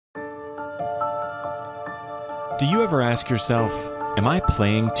Do you ever ask yourself, am I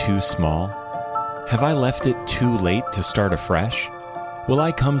playing too small? Have I left it too late to start afresh? Will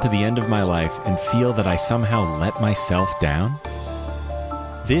I come to the end of my life and feel that I somehow let myself down?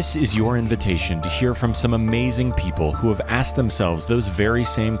 This is your invitation to hear from some amazing people who have asked themselves those very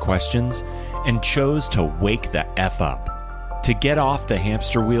same questions and chose to wake the F up, to get off the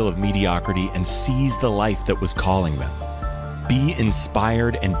hamster wheel of mediocrity and seize the life that was calling them. Be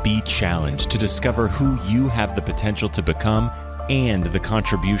inspired and be challenged to discover who you have the potential to become and the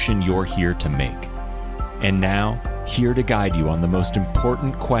contribution you're here to make. And now, here to guide you on the most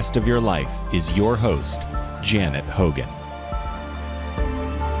important quest of your life is your host, Janet Hogan.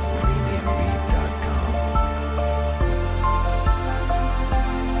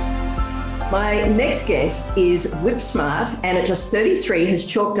 My next guest is whip smart, and at just 33 has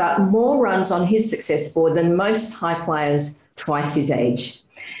chalked up more runs on his success board than most high flyers twice his age.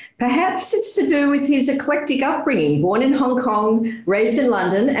 Perhaps it's to do with his eclectic upbringing. Born in Hong Kong, raised in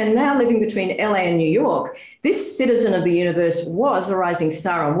London, and now living between LA and New York, this citizen of the universe was a rising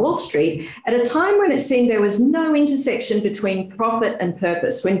star on Wall Street at a time when it seemed there was no intersection between profit and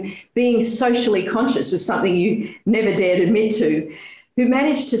purpose, when being socially conscious was something you never dared admit to, who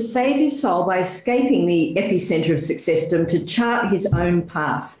managed to save his soul by escaping the epicenter of successdom to chart his own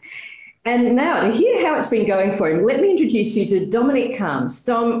path. And now, to hear how it's been going for him, let me introduce you to Dominic Kalms.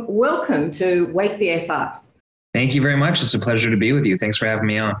 Dom, welcome to Wake the F Up. Thank you very much. It's a pleasure to be with you. Thanks for having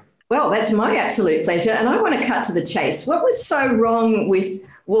me on. Well, that's my absolute pleasure. And I want to cut to the chase. What was so wrong with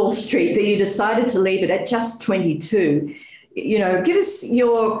Wall Street that you decided to leave it at just 22? You know, give us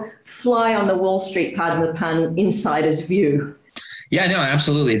your fly on the Wall Street, pardon the pun, insider's view. Yeah, no,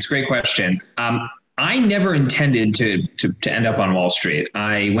 absolutely. It's a great question. I never intended to end up on Wall Street.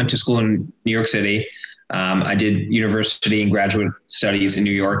 I went to school in New York City. I did university and graduate studies in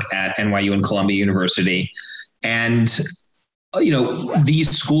New York at NYU and Columbia University. And, you know,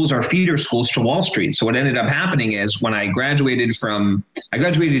 these schools are feeder schools to Wall Street. So what ended up happening is when I graduated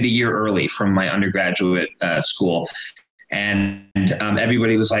a year early from my undergraduate school. And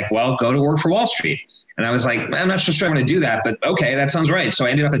everybody was like, well, go to work for Wall Street. And I was like, I'm not so sure I want to do that, but okay, that sounds right. So I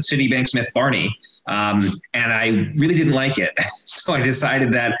ended up at Citibank Smith Barney, and I really didn't like it. So I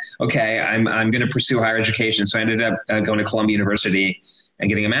decided that, okay, I'm going to pursue higher education. So I ended up going to Columbia University and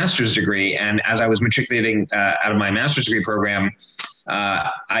getting a master's degree. And as I was matriculating out of my master's degree program,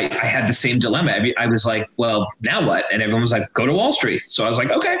 I had the same dilemma. I was like, well, now what? And everyone was like, go to Wall Street. So I was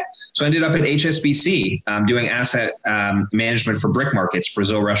like, okay. So I ended up at HSBC doing asset management for brick markets,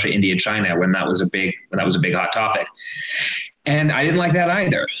 Brazil, Russia, India, China, when that was a big hot topic. And I didn't like that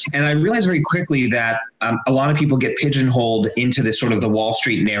either. And I realized very quickly that a lot of people get pigeonholed into this sort of the Wall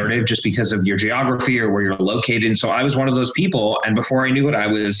Street narrative just because of your geography or where you're located. And so I was one of those people. And before I knew it, I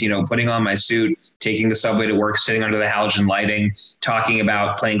was, you know, putting on my suit, taking the subway to work, sitting under the halogen lighting, talking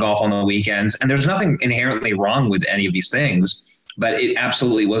about playing golf on the weekends. And there's nothing inherently wrong with any of these things, but it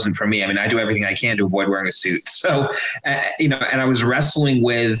absolutely wasn't for me. I mean, I do everything I can to avoid wearing a suit. So, you know, and I was wrestling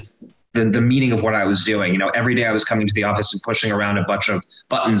with the meaning of what I was doing. You know, every day I was coming to the office and pushing around a bunch of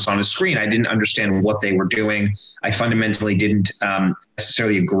buttons on a screen. I didn't understand what they were doing. I fundamentally didn't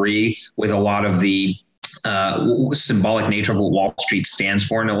necessarily agree with a lot of the symbolic nature of what Wall Street stands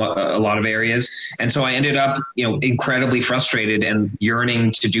for in a lot of areas. And so I ended up, you know, incredibly frustrated and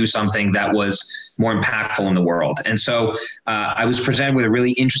yearning to do something that was more impactful in the world. And so I was presented with a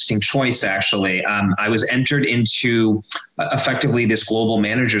really interesting choice, actually. I was entered into effectively this global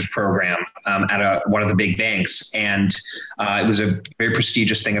managers program at one of the big banks. And it was a very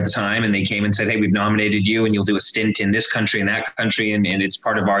prestigious thing at the time. And they came and said, hey, we've nominated you and you'll do a stint in this country and that country. And it's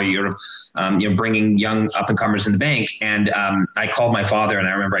part of our year of bringing young up and comers in the bank. And I called my father and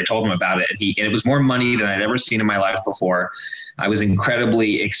I remember I told him about it. And it was more money than I'd ever seen in my life before. I was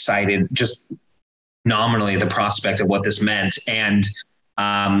incredibly excited, just nominally the prospect of what this meant. And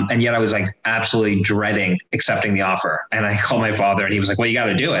yet I was like absolutely dreading accepting the offer. And I called my father and he was like, well, you got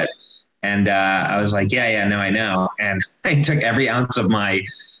to do it. And I was like, yeah, no, I know. And I took every ounce of my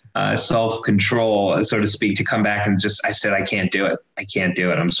self-control, so to speak, to come back and I said, I can't do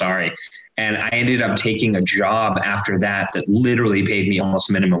it. I'm sorry. And I ended up taking a job after that literally paid me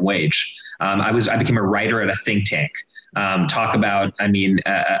almost minimum wage. I became a writer at a think tank. Talk about,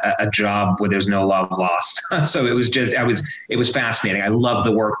 a job where there's no love lost. So it was fascinating. I loved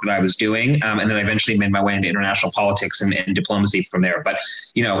the work that I was doing. And then I eventually made my way into international politics and diplomacy from there. But,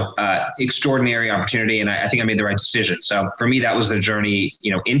 extraordinary opportunity. And I think I made the right decision. So for me, that was the journey,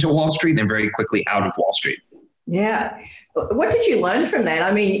 into Wall Street and very quickly out of Wall Street. Yeah. What did you learn from that?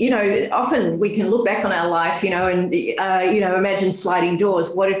 I mean, often we can look back on our life, and imagine sliding doors.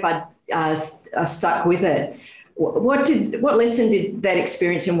 What if I stuck with it? What lesson did that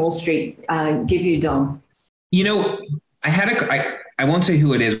experience in Wall Street give you, Dom? You know, I won't say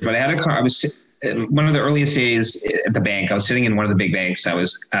who it is, but I was one of the earliest days at the bank. I was sitting in one of the big banks. I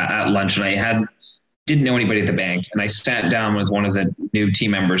was at lunch, and didn't know anybody at the bank. And I sat down with one of the new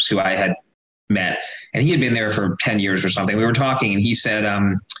team members who I had met, and he had been there for 10 years or something. We were talking, and he said,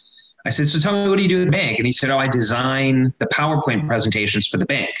 I said, so tell me, what do you do at the bank? And he said, oh, I design the PowerPoint presentations for the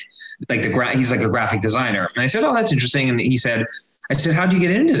bank. He's like a graphic designer. And I said, oh, that's interesting. And I said, how'd you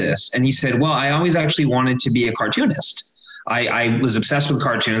get into this? And he said, well, I always actually wanted to be a cartoonist. I was obsessed with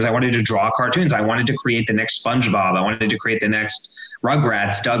cartoons. I wanted to draw cartoons. I wanted to create the next SpongeBob. I wanted to create the next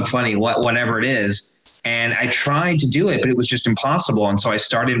Rugrats, Doug Funny, whatever it is. And I tried to do it, but it was just impossible. And so I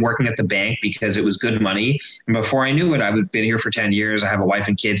started working at the bank because it was good money. And before I knew it, I've been here for 10 years. I have a wife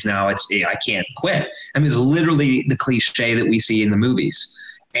and kids now. I can't quit. I mean, it's literally the cliche that we see in the movies.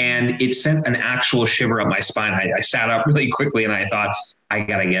 And it sent an actual shiver up my spine. I sat up really quickly and I thought, I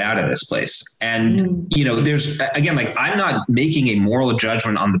got to get out of this place. And, you know, there's, again, like, I'm not making a moral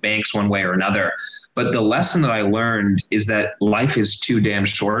judgment on the banks one way or another, but the lesson that I learned is that life is too damn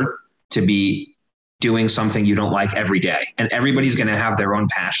short to be doing something you don't like every day. And everybody's going to have their own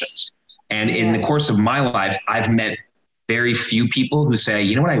passions. And in the course of my life, I've met very few people who say,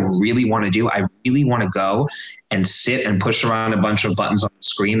 you know what I really want to do? I really want to go and sit and push around a bunch of buttons on the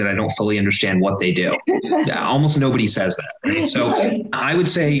screen that I don't fully understand what they do. Almost nobody says that. Right? So I would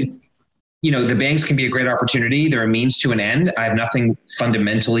say, you know, the banks can be a great opportunity. They're a means to an end. I have nothing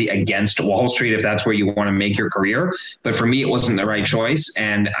fundamentally against Wall Street if that's where you want to make your career. But for me, it wasn't the right choice.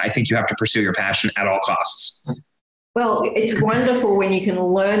 And I think you have to pursue your passion at all costs. Well, it's wonderful when you can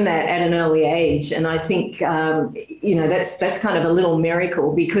learn that at an early age. And I think, you know, that's kind of a little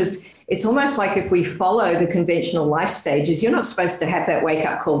miracle, because it's almost like if we follow the conventional life stages, you're not supposed to have that wake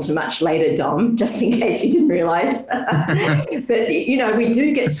up call too much later, Dom, just in case you didn't realize. But, you know, we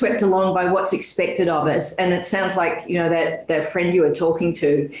do get swept along by what's expected of us. And it sounds like, you know, that friend you were talking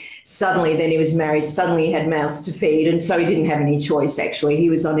to, suddenly then he was married, suddenly he had mouths to feed. And so he didn't have any choice, actually. He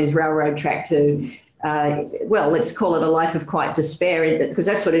was on his railroad track to well, let's call it a life of quiet despair, because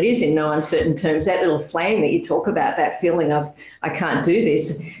that's what it is in no uncertain terms. That little flame that you talk about, that feeling of, I can't do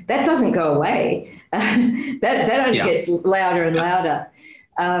this, that doesn't go away. that only gets louder and louder.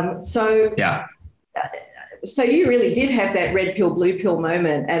 So you really did have that red pill, blue pill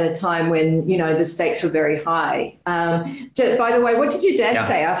moment at a time when, you know, the stakes were very high. By the way, what did your dad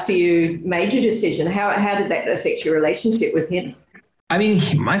say after you made your decision? How did that affect your relationship with him? I mean,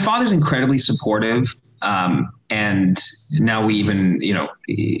 my father's incredibly supportive. And now we even, you know,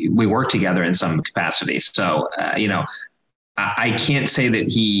 we work together in some capacity. So, you know, I can't say that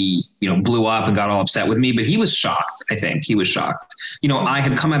he, you know, blew up and got all upset with me, but he was shocked. I think he was shocked. You know, I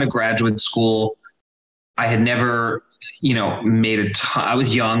had come out of graduate school. I had never, you know, made a ton. I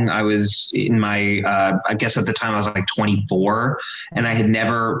was young. I was in my, I guess at the time I was like 24, and I had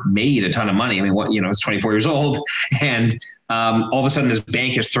never made a ton of money. I mean, what, you know, it's 24 years old, and all of a sudden this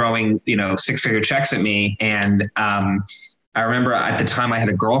bank is throwing, you know, 6-figure checks at me. And I remember at the time I had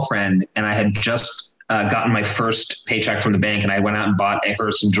a girlfriend, and I had just gotten my first paycheck from the bank, and I went out and bought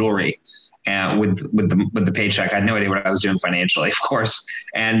her some jewelry. With the paycheck. I had no idea what I was doing financially, of course.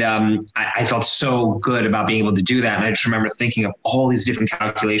 And I felt so good about being able to do that. And I just remember thinking of all these different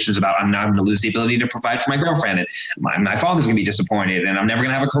calculations about, I'm now going to lose the ability to provide for my girlfriend, and my father's going to be disappointed, and I'm never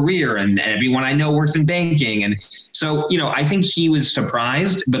going to have a career, and everyone I know works in banking. And so, you know, I think he was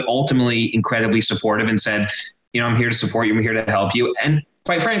surprised, but ultimately incredibly supportive, and said, you know, I'm here to support you. I'm here to help you. And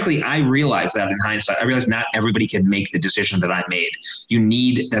quite frankly, I realized that in hindsight. I realized not everybody can make the decision that I made. You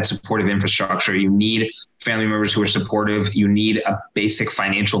need that supportive infrastructure. You need family members who are supportive. You need a basic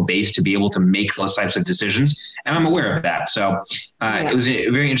financial base to be able to make those types of decisions. And I'm aware of that. So it was a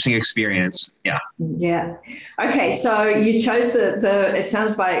very interesting experience. Yeah. Yeah. Okay. So you chose it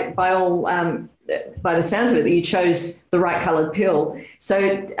sounds by the sounds of it, that you chose the right colored pill.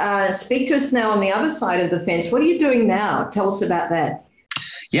 So speak to us now on the other side of the fence. What are you doing now? Tell us about that.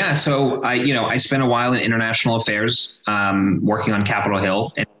 Yeah. So I spent a while in international affairs, working on Capitol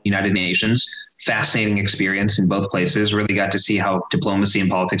Hill and United Nations. Fascinating experience in both places. Really got to see how diplomacy and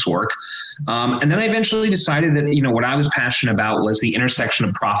politics work. And then I eventually decided that, you know, what I was passionate about was the intersection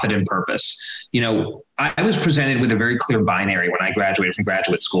of profit and purpose. You know, I was presented with a very clear binary when I graduated from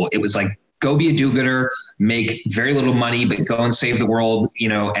graduate school. It was like, go be a do-gooder, make very little money, but go and save the world, you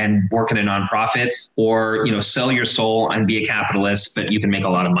know, and work in a nonprofit, or, you know, sell your soul and be a capitalist, but you can make a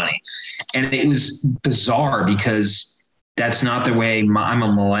lot of money. And it was bizarre, because that's not the way I'm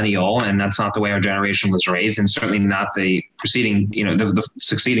a millennial, and that's not the way our generation was raised, and certainly not the preceding, you know, the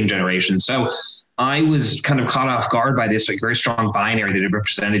succeeding generation. So I was kind of caught off guard by this very strong binary that it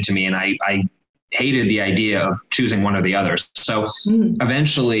represented to me. And I hated the idea of choosing one or the other. So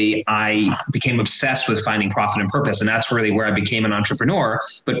eventually I became obsessed with finding profit and purpose. And that's really where I became an entrepreneur,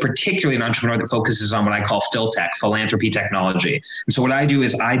 but particularly an entrepreneur that focuses on what I call PhilTech, philanthropy technology. And so what I do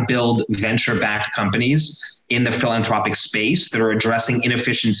is I build venture-backed companies in the philanthropic space that are addressing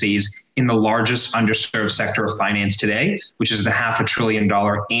inefficiencies in the largest underserved sector of finance today, which is the $500 billion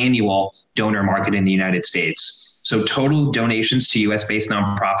annual donor market in the United States. So total donations to US-based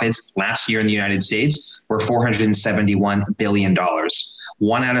nonprofits last year in the United States were $471 billion.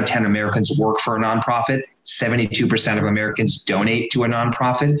 1 out of 10 Americans work for a nonprofit. 72% of Americans donate to a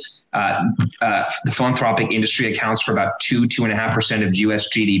nonprofit. The philanthropic industry accounts for about 2.5% of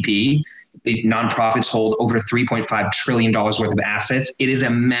US GDP. The nonprofits hold over $3.5 trillion worth of assets. It is a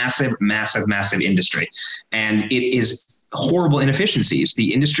massive, massive, massive industry. And it is horrible inefficiencies.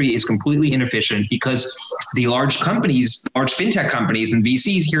 The industry is completely inefficient because the large companies, large FinTech companies and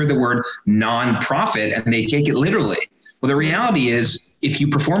VCs hear the word nonprofit and they take it literally. Well, the reality is if you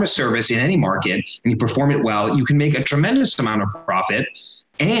perform a service in any market and you perform it well, you can make a tremendous amount of profit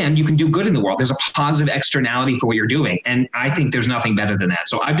and you can do good in the world. There's a positive externality for what you're doing. And I think there's nothing better than that.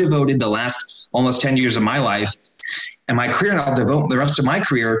 So I've devoted the last almost 10 years of my life and my career, and I'll devote the rest of my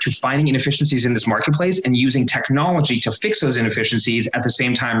career to finding inefficiencies in this marketplace and using technology to fix those inefficiencies at the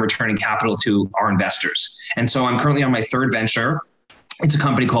same time returning capital to our investors. And so I'm currently on my third venture. It's a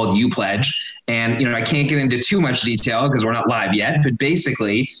company called UPledge. And, I can't get into too much detail because we're not live yet, but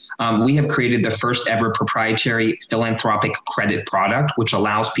basically we have created the first ever proprietary philanthropic credit product, which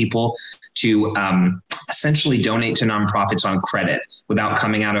allows people to essentially donate to nonprofits on credit without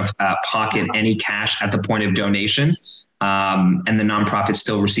coming out of pocket any cash at the point of donation. And the nonprofit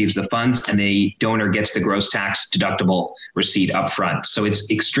still receives the funds and the donor gets the gross tax deductible receipt up front. So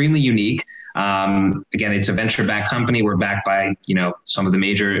it's extremely unique. Again, it's a venture-backed company. We're backed by, some of the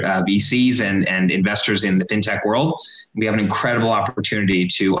major VCs and investors in the FinTech world. We have an incredible opportunity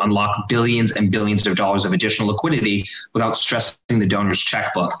to unlock billions and billions of dollars of additional liquidity without stressing the donor's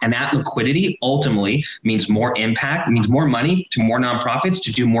checkbook. And that liquidity ultimately means more impact, it means more money to more nonprofits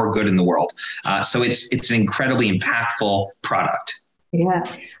to do more good in the world. So it's an incredibly impactful product. Yeah,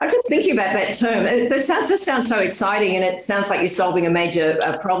 I'm just thinking about that term. That just sounds so exciting, and it sounds like you're solving a major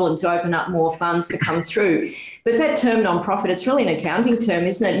problem to open up more funds to come through. But that term nonprofit, it's really an accounting term,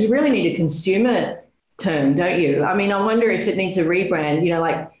 isn't it? You really need a consumer term, don't you? I mean, I wonder if it needs a rebrand,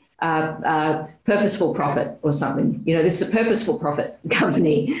 like purposeful profit or something. This is a purposeful profit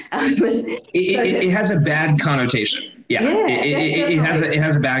company. It has a bad connotation. Yeah, it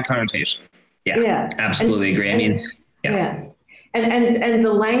has a bad connotation. Yeah. Absolutely agree. I mean, yeah. And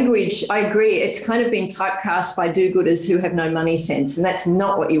the language, I agree, it's kind of been typecast by do-gooders who have no money sense, and that's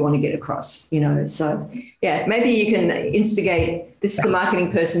not what you want to get across, So, maybe you can instigate, this is the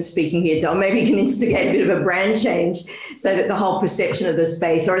marketing person speaking here, Dom, maybe you can instigate a bit of a brand change so that the whole perception of the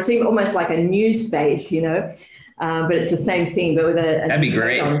space, or it's even almost like a new space, but it's the same thing, but with a that'd be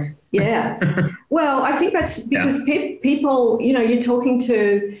great. Yeah. Well, I think that's because people, you're talking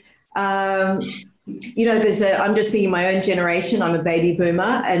to... I'm just thinking my own generation. I'm a baby boomer,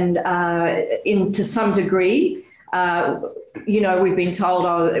 and to some degree, we've been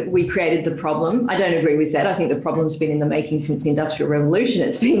told, we created the problem. I don't agree with that. I think the problem's been in the making since the Industrial Revolution.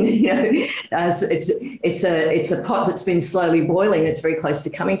 It's been, it's a pot that's been slowly boiling. It's very close to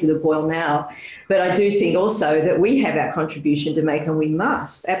coming to the boil now. But I do think also that we have our contribution to make, and we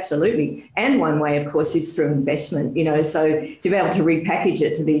must, absolutely. And one way, of course, is through investment, so to be able to repackage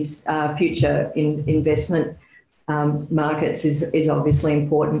it to these future investment markets is obviously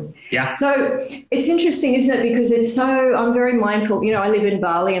important. Yeah. So it's interesting, isn't it? Because I'm very mindful, I live in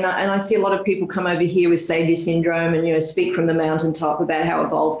Bali and I see a lot of people come over here with savior syndrome and, speak from the mountaintop about how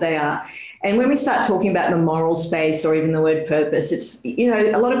evolved they are. And when we start talking about the moral space or even the word purpose, it's,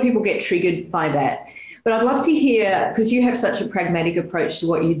 a lot of people get triggered by that. But I'd love to hear, because you have such a pragmatic approach to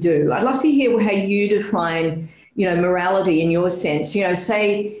what you do, I'd love to hear how you define, morality in your sense.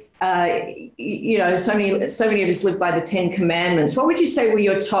 Say, so many of us live by the 10 commandments. What would you say were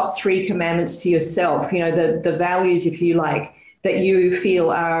your top 3 commandments to yourself? The values, if you like, that you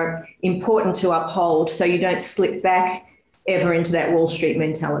feel are important to uphold so you don't slip back ever into that Wall Street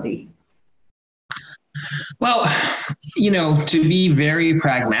mentality. Well, to be very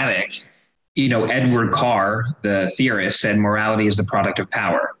pragmatic, Edward Carr, the theorist, said morality is the product of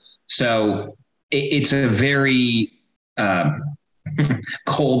power. So it's a very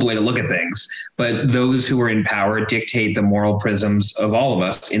cold way to look at things, but those who are in power dictate the moral prisms of all of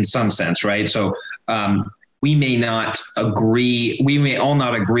us in some sense, right? So we may all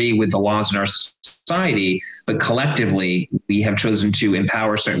not agree with the laws in our society, but collectively we have chosen to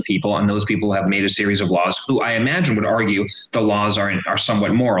empower certain people, and those people have made a series of laws who I imagine would argue the laws are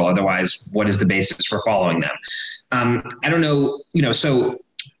somewhat moral. Otherwise, what is the basis for following them? I don't know, so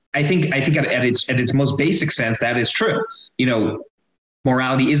I think at its most basic sense, that is true.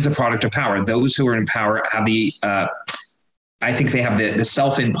 Morality is the product of power. Those who are in power have I think they have the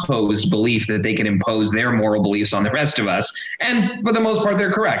self-imposed belief that they can impose their moral beliefs on the rest of us. And for the most part,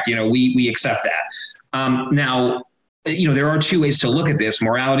 they're correct. We accept that. Now, there are two ways to look at this.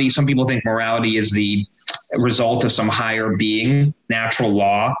 Morality, some people think morality is the result of some higher being, natural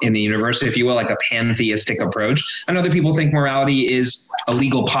law in the universe, if you will, like a pantheistic approach. And other people think morality is a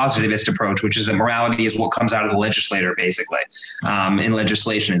legal positivist approach, which is that morality is what comes out of the legislator, basically, in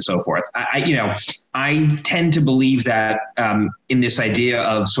legislation and so forth. I tend to believe that in this idea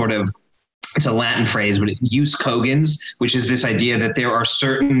of sort of, it's a Latin phrase, but jus cogens, which is this idea that there are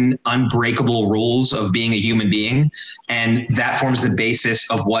certain unbreakable rules of being a human being. And that forms the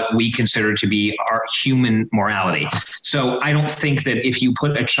basis of what we consider to be our human morality. So I don't think that if you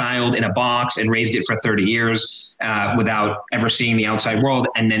put a child in a box and raised it for 30 years without ever seeing the outside world,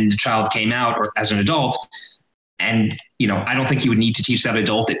 and then the child came out or as an adult, and, I don't think you would need to teach that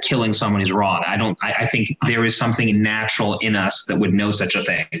adult that killing someone is wrong. I think there is something natural in us that would know such a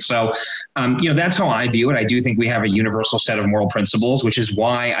thing. So, that's how I view it. I do think we have a universal set of moral principles, which is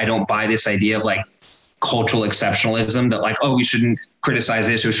why I don't buy this idea of like cultural exceptionalism that like, oh, we shouldn't criticize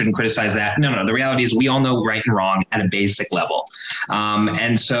this, we shouldn't criticize that. No. The reality is we all know right and wrong at a basic level.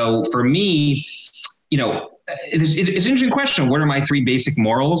 And so for me, it's an interesting question. What are my three basic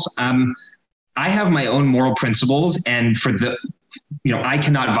morals? I have my own moral principles, and I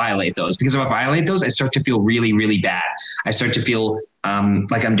cannot violate those, because if I violate those, I start to feel really, really bad. I start to feel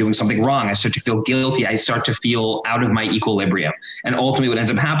like I'm doing something wrong. I start to feel guilty. I start to feel out of my equilibrium. And ultimately what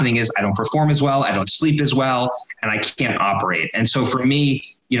ends up happening is I don't perform as well. I don't sleep as well, and I can't operate. And so for me,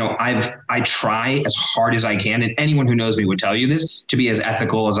 I try as hard as I can, and anyone who knows me would tell you this, to be as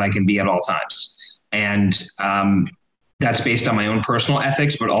ethical as I can be at all times. And, that's based on my own personal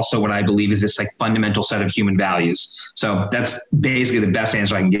ethics, but also what I believe is this like fundamental set of human values. So that's basically the best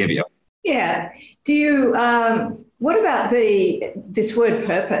answer I can give you. Yeah. Do you, what about this word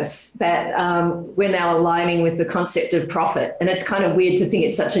purpose that we're now aligning with the concept of profit? And it's kind of weird to think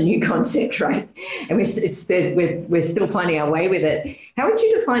it's such a new concept, right? And we're still finding our way with it. How would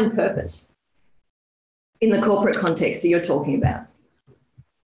you define purpose in the corporate context that you're talking about?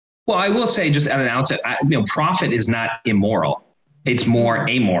 Well, I will say just at an outset, profit is not immoral. It's more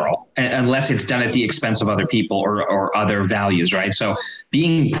amoral, unless it's done at the expense of other people or other values, right? So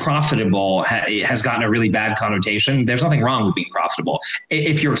being profitable has gotten a really bad connotation. There's nothing wrong with being profitable.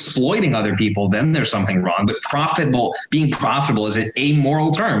 If you're exploiting other people, then there's something wrong. But being profitable is an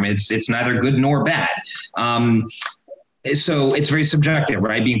amoral term. It's neither good nor bad. So it's very subjective,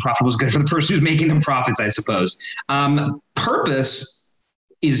 right? Being profitable is good for the person who's making the profits, I suppose. Purpose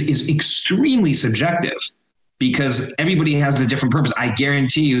is extremely subjective, because everybody has a different purpose. I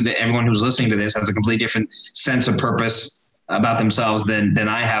guarantee you that everyone who's listening to this has a completely different sense of purpose about themselves than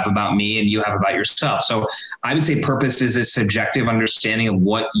I have about me and you have about yourself. So I would say purpose is a subjective understanding of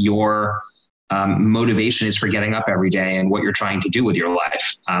what your motivation is for getting up every day and what you're trying to do with your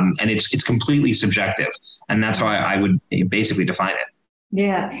life. And it's completely subjective. And that's how I would basically define it.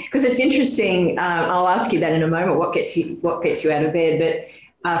 Yeah, because it's interesting. I'll ask you that in a moment. What gets you out of bed?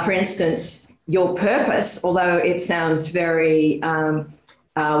 But for instance, your purpose, although it sounds very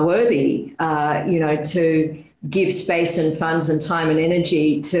worthy, to give space and funds and time and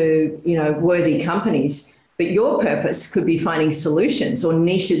energy to worthy companies. But your purpose could be finding solutions or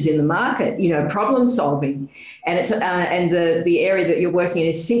niches in the market, problem solving, and it's and the area that you're working in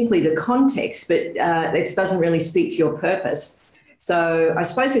is simply the context, but it doesn't really speak to your purpose. So I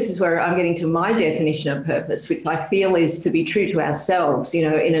suppose this is where I'm getting to my definition of purpose, which I feel is to be true to ourselves, in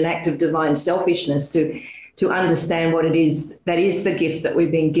an act of divine selfishness, to understand what it is that is the gift that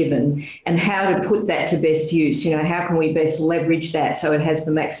we've been given and how to put that to best use. How can we best leverage that so it has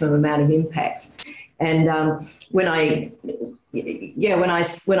the maximum amount of impact? And when I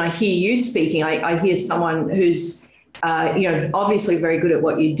hear you speaking, I hear someone who's obviously very good at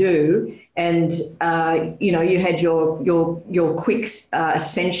what you do, and you had your quick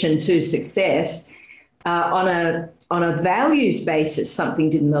ascension to success. On a values basis, something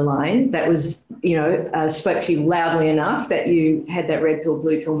didn't align. That was spoke to you loudly enough that you had that red pill,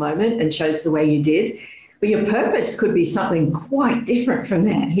 blue pill moment and chose the way you did. But your purpose could be something quite different from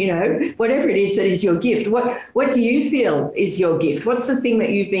that, whatever it is that is your gift. What do you feel is your gift? What's the thing that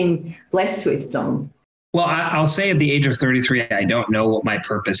you've been blessed with, Dom? Well, I'll say at the age of 33, I don't know what my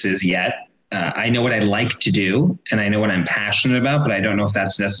purpose is yet. I know what I like to do and I know what I'm passionate about, but I don't know if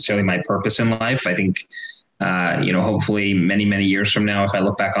that's necessarily my purpose in life. I think, hopefully many, many years from now, if I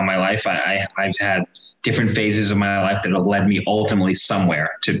look back on my life, I've had different phases of my life that have led me ultimately somewhere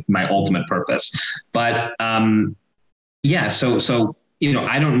to my ultimate purpose. But so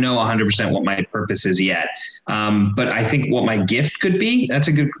I don't know 100% what my purpose is yet. But I think what my gift could be, that's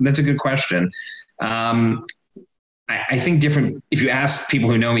a good question. I think if you ask people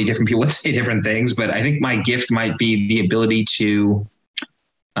who know me, different people would say different things, but I think my gift might be the ability to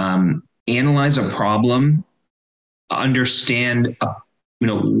analyze a problem, understand,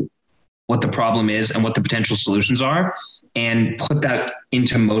 what the problem is and what the potential solutions are, and put that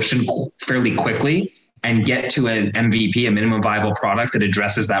into motion fairly quickly and get to an MVP, a minimum viable product that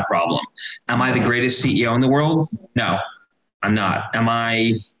addresses that problem. Am I the greatest CEO in the world? No, I'm not. Am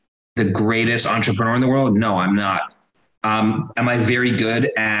I the greatest entrepreneur in the world? No, I'm not. Am I very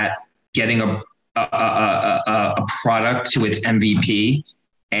good at getting a product to its MVP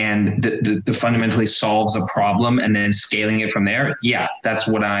and the fundamentally solves a problem and then scaling it from there? Yeah, that's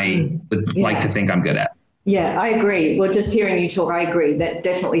what I would like to think I'm good at. Yeah, I agree. Well, just hearing you talk, I agree. That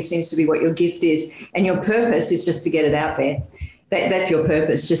definitely seems to be what your gift is. And your purpose is just to get it out there. That's your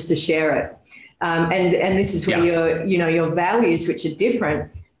purpose, just to share it. And this is where your values, which are different,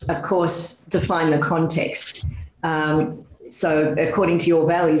 of course, define the context. So according to your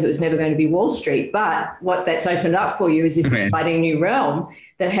values, it was never going to be Wall Street. But what that's opened up for you is this exciting new realm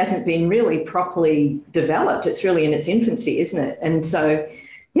that hasn't been really properly developed. It's really in its infancy, isn't it? And so,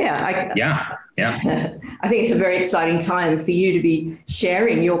 I think it's a very exciting time for you to be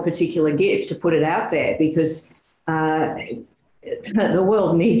sharing your particular gift, to put it out there, because the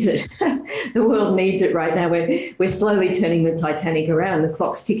world needs it. The world needs it right now. We're slowly turning the Titanic around. The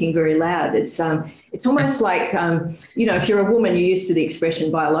clock's ticking very loud. It's almost like, if you're a woman, you're used to the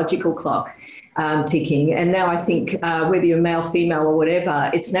expression biological clock ticking. And now I think whether you're male, female or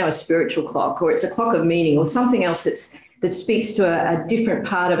whatever, it's now a spiritual clock, or it's a clock of meaning, or something else that speaks to a different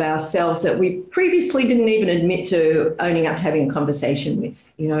part of ourselves that we previously didn't even admit to owning up to having a conversation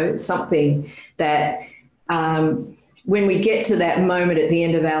with, something that when we get to that moment at the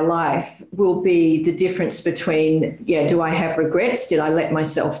end of our life will be the difference between, do I have regrets? Did I let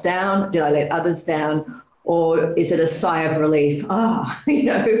myself down? Did I let others down? Or is it a sigh of relief?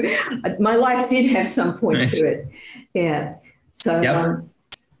 My life did have some point to it. Yeah. So,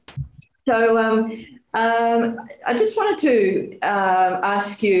 I just wanted to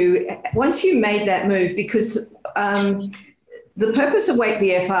ask you, once you made that move, because the purpose of Wake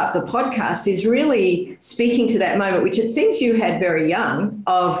the F Up, the podcast, is really speaking to that moment, which it seems you had very young,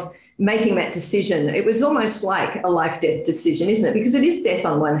 of making that decision. It was almost like a life-death decision, isn't it? Because it is death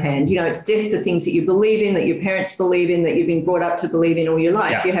on one hand. It's death to things that you believe in, that your parents believe in, that you've been brought up to believe in all your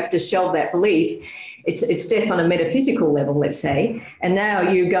life. Yeah. You have to shelve that belief. It's death on a metaphysical level, let's say. And now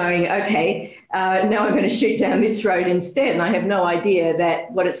you're going, okay, now I'm going to shoot down this road instead. And I have no idea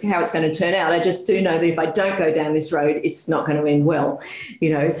how it's going to turn out. I just do know that if I don't go down this road, it's not going to end well.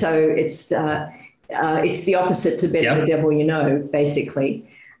 So it's the opposite to better the devil you know, basically.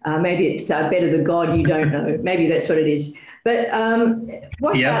 Maybe it's better the God you don't know. Maybe that's what it is. But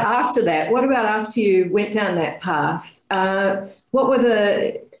what about after that? What about after you went down that path? What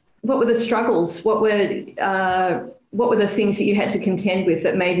were the struggles? What were the things that you had to contend with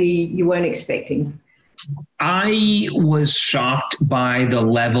that maybe you weren't expecting? I was shocked by the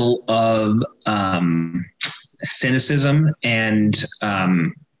level of cynicism and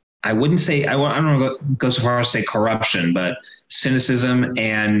I wouldn't say, I don't go so far as to say corruption, but cynicism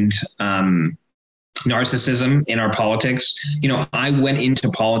and narcissism in our politics. I went into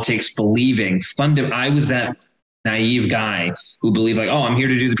politics believing I was that naive guy who believed I'm here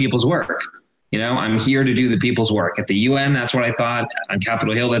to do the people's work. I'm here to do the people's work. At the UN, that's what I thought. On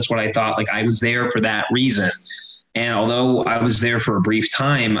Capitol Hill, that's what I thought. I was there for that reason. And although I was there for a brief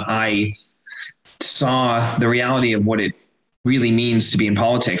time, I saw the reality of what it really means to be in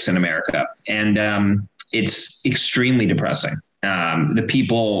politics in America. And it's extremely depressing. The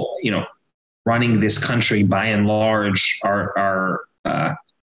people, running this country by and large are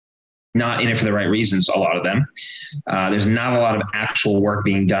not in it for the right reasons, a lot of them. There's not a lot of actual work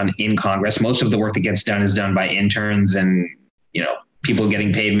being done in Congress. Most of the work that gets done is done by interns and, people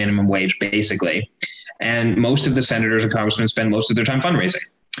getting paid minimum wage, basically. And most of the senators and congressmen spend most of their time fundraising.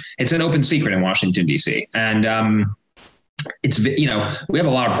 It's an open secret in Washington, D.C. And we have a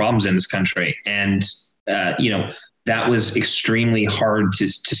lot of problems in this country. And, that was extremely hard to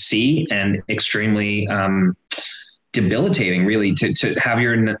see and extremely debilitating, really, to have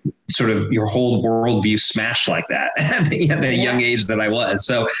your whole worldview smashed like that at the young age that I was.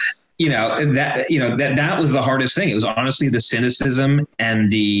 So, that was the hardest thing. It was honestly the cynicism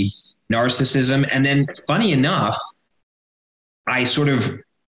and the narcissism. And then funny enough, I sort of,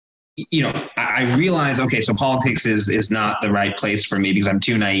 I realized, okay, so politics is not the right place for me because I'm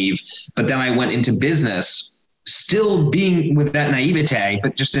too naive. But then I went into business, still being with that naivete,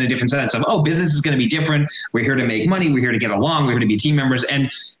 but just in a different sense of, business is going to be different. We're here to make money. We're here to get along. We're here to be team members.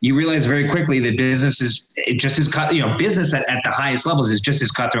 And you realize very quickly that business is just as business at the highest levels is just as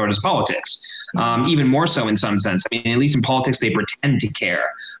cutthroat as politics. Even more so in some sense. I mean, at least in politics, they pretend to care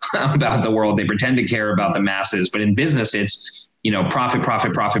about the world. They pretend to care about the masses. But in business, it's, profit,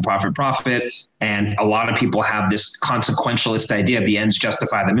 profit, profit, profit, profit. And a lot of people have this consequentialist idea of the ends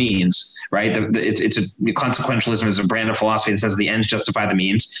justify the means, right? Consequentialism is a brand of philosophy that says the ends justify the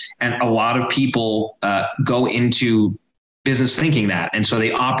means. And a lot of people go into business thinking that. And so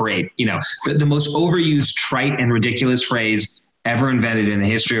they operate, the most overused, trite and ridiculous phrase ever invented in the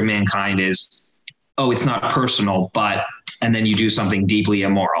history of mankind is, it's not personal, but, and then you do something deeply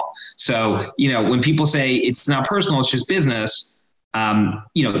immoral. So, when people say it's not personal, it's just business,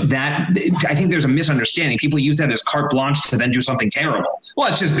 that I think there's a misunderstanding. People use that as carte blanche to then do something terrible.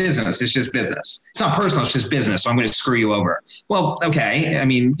 Well, it's just business. It's just business. It's not personal. It's just business. So I'm going to screw you over. Well, okay. I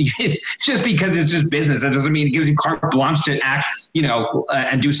mean, just because it's just business, that doesn't mean it gives you carte blanche to act,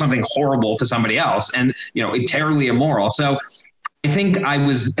 and do something horrible to somebody else and, terribly immoral. So I think I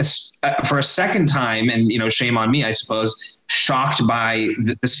was for a second time, and, shame on me, I suppose, shocked by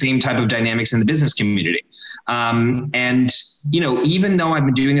the same type of dynamics in the business community. And, even though I've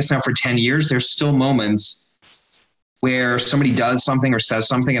been doing this now for 10 years, there's still moments where somebody does something or says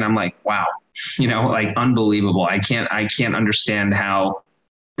something and I'm like, wow, like unbelievable. I can't understand how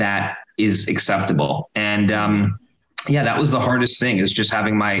that is acceptable. And, that was the hardest thing, is just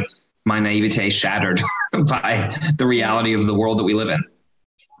having my naivete shattered by the reality of the world that we live in.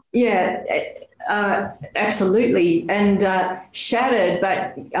 Yeah, absolutely. And shattered,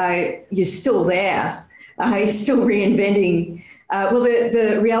 but you're still there. You're still reinventing. Well,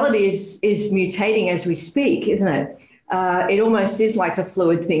 the reality is mutating as we speak, isn't it? It almost is like a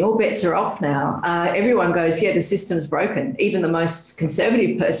fluid thing. All bets are off now. Everyone goes, the system's broken. Even the most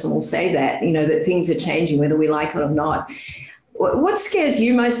conservative person will say that, that things are changing, whether we like it or not. What scares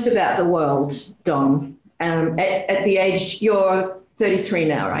you most about the world, Dom? At the age, you're 33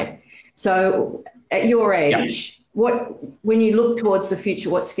 now, right? So at your age, when you look towards the future,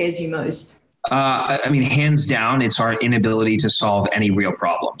 what scares you most? Hands down, it's our inability to solve any real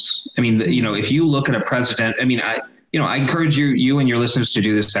problems. I mean, if you look at a president, I encourage you and your listeners to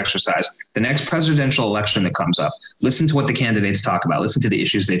do this exercise. The next presidential election that comes up, listen to what the candidates talk about, listen to the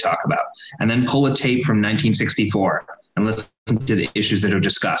issues they talk about, and then pull a tape from 1964 and listen to the issues that are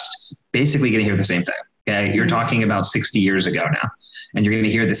discussed. Basically going to hear the same thing. Okay. You're talking about 60 years ago now, and you're going to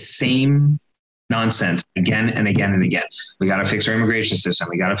hear the same nonsense again and again and again. We got to fix our immigration system.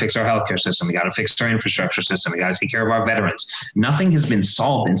 We got to fix our healthcare system. We got to fix our infrastructure system. We got to take care of our veterans. Nothing has been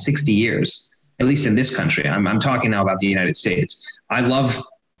solved in 60 years, at least in this country. I'm talking now about the United States. I love,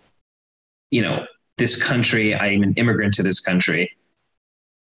 this country. I am an immigrant to this country.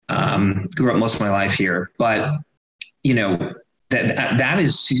 Grew up most of my life here, but that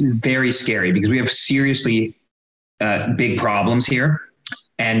is very scary because we have seriously big problems here.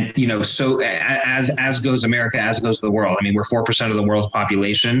 And, so as goes America, as goes the world. I mean, we're 4% of the world's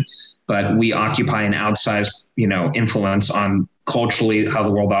population, but we occupy an outsized, influence on culturally how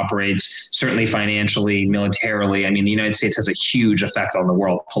the world operates, certainly financially, militarily. I mean, the United States has a huge effect on the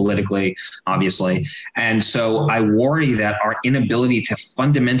world politically, obviously. And so I worry that our inability to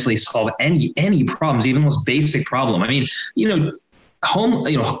fundamentally solve any problems, even the most basic problem. I mean,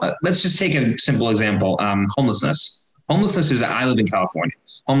 let's just take a simple example, homelessness. Homelessness is, I live in California.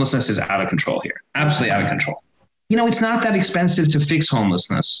 Homelessness is out of control here. Absolutely out of control. It's not that expensive to fix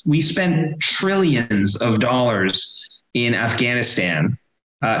homelessness. We spend trillions of dollars in Afghanistan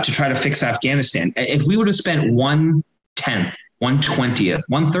to try to fix Afghanistan. If we would have spent 1/10, 1/20th,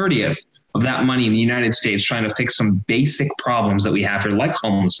 1/30th of that money in the United States trying to fix some basic problems that we have here, like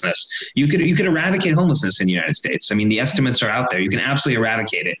homelessness, you could eradicate homelessness in the United States. I mean, the estimates are out there. You can absolutely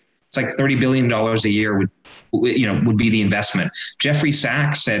eradicate it. It's like $30 billion a year would be the investment. Jeffrey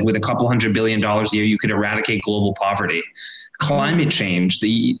Sachs said with a couple $100 billion a year, you could eradicate global poverty. Climate change,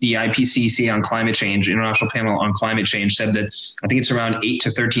 the IPCC on climate change, International Panel on Climate Change, said that I think it's around $8 to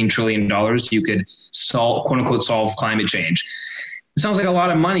 $13 trillion you could solve, quote unquote, solve climate change. It sounds like a lot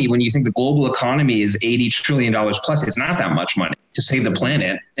of money when you think the global economy is $80 trillion plus. It's not that much money to save the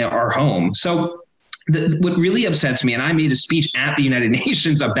planet, our home. So what really upsets me, and I made a speech at the United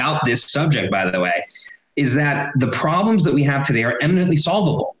Nations about this subject, by the way, is that the problems that we have today are eminently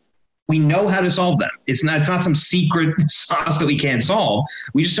solvable. We know how to solve them. It's not some secret sauce that we can't solve.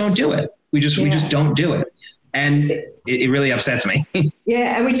 We just don't do it. We just don't do it. And it really upsets me.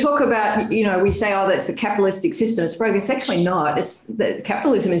 Yeah. And we talk about, we say, oh, that's a capitalistic system. It's broken. It's actually not.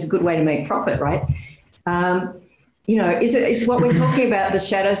 Capitalism is a good way to make profit, right? Is what we're talking about the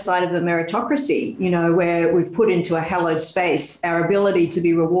shadow side of the meritocracy, where we've put into a hallowed space our ability to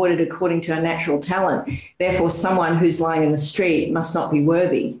be rewarded according to our natural talent. Therefore, someone who's lying in the street must not be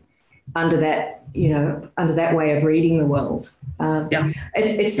worthy under that way of reading the world.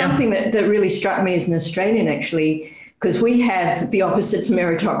 It's something that really struck me as an Australian, actually, because we have the opposite to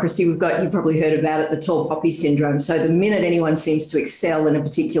meritocracy. You've probably heard about it, the tall poppy syndrome. So the minute anyone seems to excel in a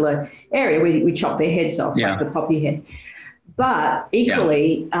particular area, we chop their heads off, like the poppy head. But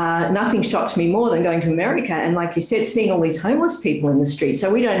equally, nothing shocks me more than going to America and, like you said, seeing all these homeless people in the street. So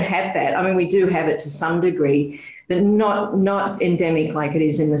we don't have that. I mean, we do have it to some degree, but not endemic like it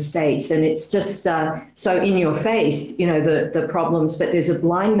is in the States. And it's just so in your face, the problems, but there's a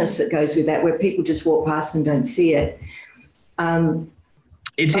blindness that goes with that where people just walk past and don't see it.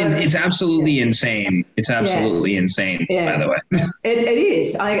 It's absolutely insane. It's absolutely insane, by the way. It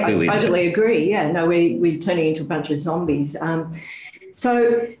is. I totally agree. Yeah, no, we're turning into a bunch of zombies. It's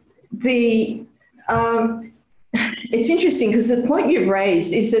interesting because the point you've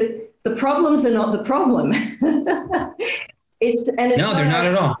raised is that the problems are not the problem. No, they're not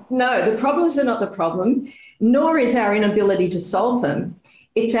at all. No, the problems are not the problem, nor is our inability to solve them.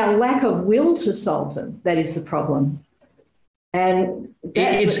 It's our lack of will to solve them that is the problem. And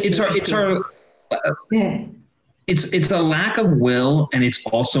it's a lack of will, and it's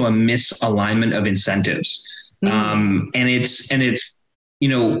also a misalignment of incentives. And it's a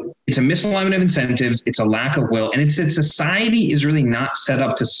misalignment of incentives. It's a lack of will, and it's that society is really not set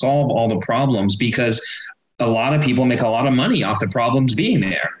up to solve all the problems because a lot of people make a lot of money off the problems being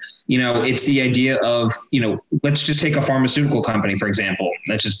there. It's the idea of, let's just take a pharmaceutical company, for example.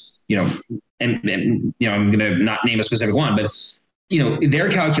 Let's just, I'm going to not name a specific one, but, their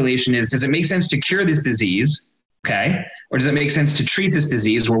calculation is, does it make sense to cure this disease? Okay. Or does it make sense to treat this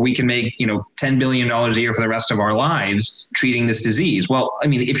disease where we can make, $10 billion a year for the rest of our lives treating this disease? Well, I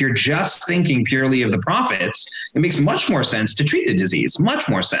mean, if you're just thinking purely of the profits, it makes much more sense to treat the disease, much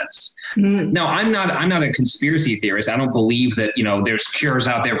more sense. Now, I'm not a conspiracy theorist. I don't believe that, there's cures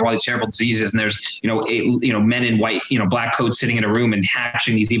out there for all these terrible diseases and there's, men in white, black coats sitting in a room and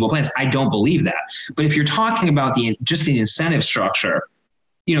hatching these evil plans. I don't believe that. But if you're talking about the incentive structure,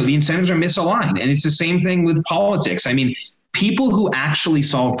 the incentives are misaligned. And it's the same thing with politics. I mean, people who actually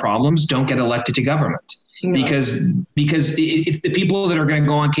solve problems don't get elected to government because if the people that are going to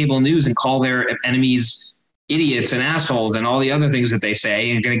go on cable news and call their enemies idiots and assholes and all the other things that they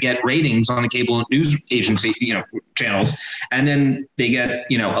say and going to get ratings on the cable news agency, channels, and then they get,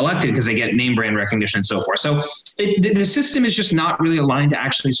 elected because they get name brand recognition and so forth. So the system is just not really aligned to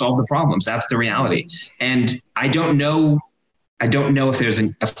actually solve the problems. That's the reality. And I don't know if there's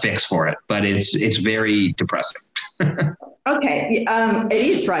a fix for it, but it's very depressing. Okay. It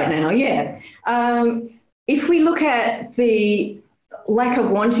is right now. Yeah. If we look at the lack of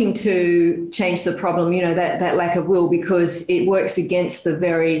wanting to change the problem, that lack of will, because it works against the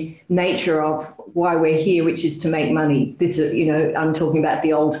very nature of why we're here, which is to make money. This, I'm talking about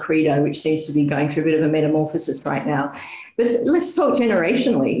the old credo, which seems to be going through a bit of a metamorphosis right now. But let's talk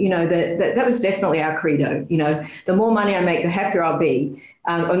generationally. That was definitely our credo. The more money I make, the happier I'll be.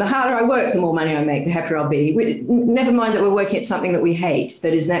 And the harder I work, the more money I make, the happier I'll be. Never mind that we're working at something that we hate,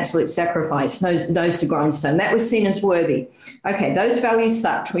 that is an absolute sacrifice, nose to grindstone. That was seen as worthy. Okay, those values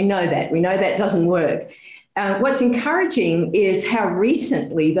sucked. We know that. We know that doesn't work. What's encouraging is how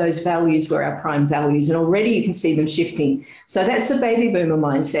recently those values were our prime values, and already you can see them shifting. So that's the baby boomer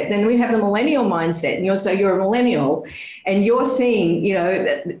mindset. Then we have the millennial mindset, and you're a millennial, and you're seeing,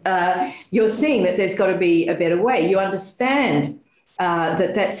 that there's got to be a better way. You understand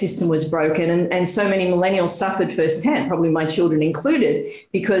that system was broken, and so many millennials suffered firsthand, probably my children included,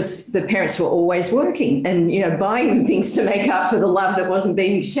 because the parents were always working and buying them things to make up for the love that wasn't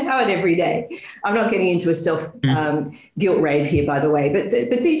being showered every day. I'm not getting into a self guilt rave here, by the way, but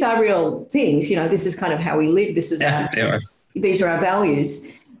these are real things. This is kind of how we live. These are our values.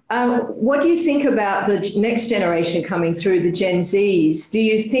 What do you think about the next generation coming through, the Gen Zs? Do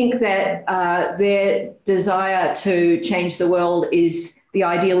you think that their desire to change the world is the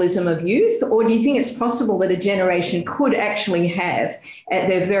idealism of youth, or do you think it's possible that a generation could actually have, at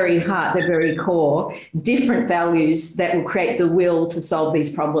their very heart, their very core, different values that will create the will to solve these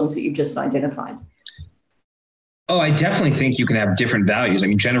problems that you've just identified? Oh, I definitely think you can have different values. I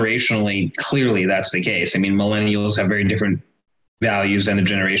mean, generationally, clearly that's the case. I mean, millennials have very different values than the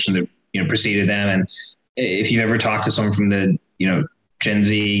generation that preceded them. And if you've ever talked to someone from the, Gen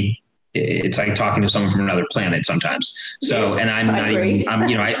Z, it's like talking to someone from another planet sometimes. So, yes, and I'm not even,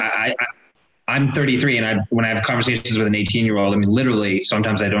 I'm 33, and when I have conversations with an 18-year-old, I mean, literally,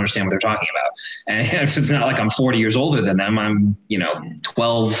 sometimes I don't understand what they're talking about. And it's not like I'm 40 years older than them. I'm,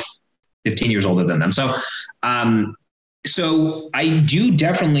 12, 15 years older than them. So, so I do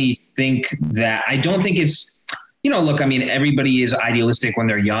definitely think that I don't think it's, look, I mean, everybody is idealistic when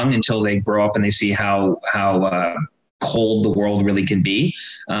they're young until they grow up and they see how cold the world really can be,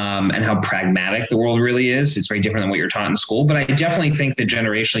 and how pragmatic the world really is. It's very different than what you're taught in school. But I definitely think that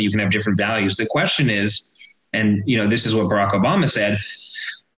generationally you can have different values. The question is, and this is what Barack Obama said,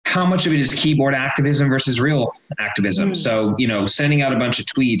 how much of it is keyboard activism versus real activism? So, sending out a bunch of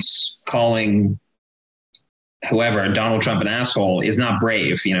tweets calling whoever, Donald Trump, an asshole is not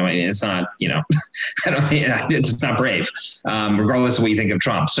brave. It's not, it's not brave, regardless of what you think of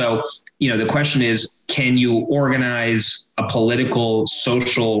Trump. So, the question is, can you organize a political,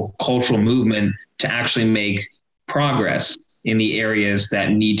 social, cultural movement to actually make progress in the areas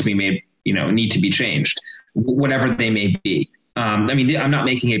that need to be made, need to be changed, whatever they may be? I'm not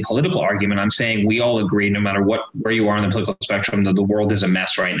making a political argument. I'm saying we all agree, no matter where you are on the political spectrum, that the world is a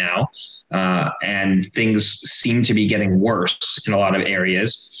mess right now. And things seem to be getting worse in a lot of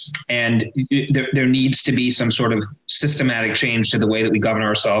areas. And there needs to be some sort of systematic change to the way that we govern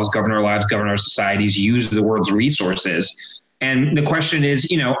ourselves, govern our lives, govern our societies, use the world's resources. And the question is,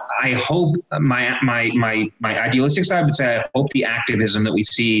 I hope my idealistic side would say, I hope the activism that we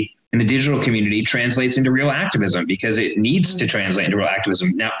see in the digital community translates into real activism, because it needs to translate into real activism.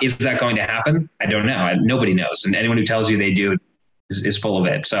 Now, is that going to happen? I don't know. Nobody knows. And anyone who tells you they do is full of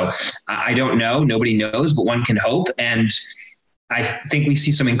it. So I don't know. Nobody knows, but one can hope. And I think we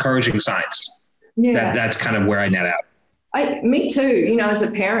see some encouraging signs. Yeah. That's kind of where I net out. Me too. As a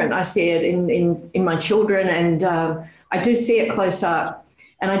parent, I see it in my children, and I do see it close up.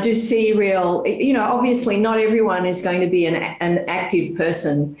 And I do see real, obviously not everyone is going to be an active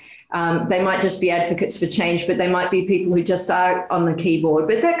person. They might just be advocates for change, but they might be people who just are on the keyboard.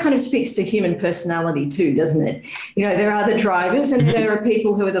 But that kind of speaks to human personality too, doesn't it? There are the drivers and there are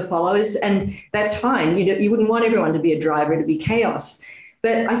people who are the followers, and that's fine. You wouldn't want everyone to be a driver, to be chaos.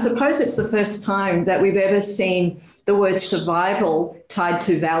 But I suppose it's the first time that we've ever seen the word survival tied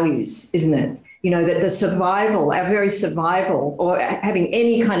to values, isn't it? That the survival, our very survival, or having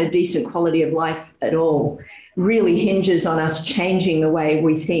any kind of decent quality of life at all, really hinges on us changing the way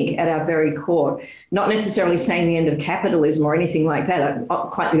we think at our very core. Not necessarily saying the end of capitalism or anything like that,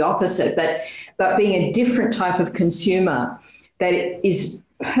 quite the opposite, but being a different type of consumer that is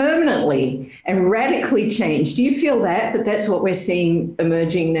permanently and radically changed. Do you feel that that's what we're seeing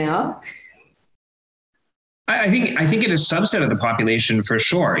emerging now? I think in a subset of the population, for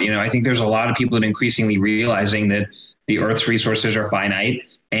sure. I think there's a lot of people that are increasingly realizing that the Earth's resources are finite.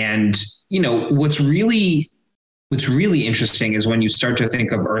 And, what's really interesting is when you start to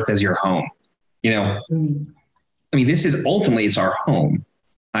think of Earth as your home. This is ultimately, it's our home.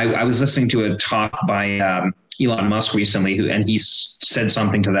 I was listening to a talk by Elon Musk recently, he said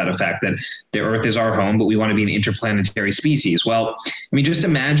something to that effect, that the Earth is our home, but we want to be an interplanetary species. Well, just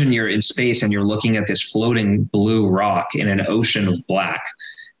imagine you're in space and you're looking at this floating blue rock in an ocean of black.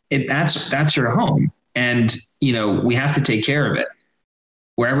 That's your home. And, we have to take care of it.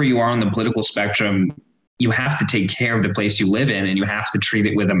 Wherever you are on the political spectrum, you have to take care of the place you live in, and you have to treat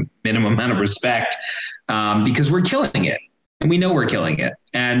it with a minimum amount of respect, because we're killing it. And we know we're killing it.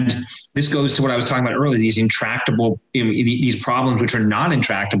 And this goes to what I was talking about earlier, these intractable, these problems which are not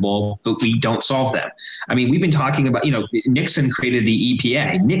intractable, but we don't solve them. We've been talking about, Nixon created the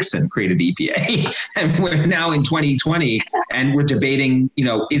EPA. And we're now in 2020 and we're debating,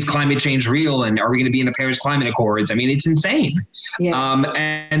 is climate change real? And are we going to be in the Paris Climate Accords? It's insane. Yeah.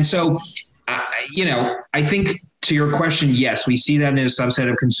 And so, I think to your question, yes, we see that in a subset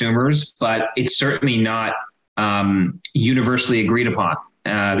of consumers, but it's certainly not universally agreed upon.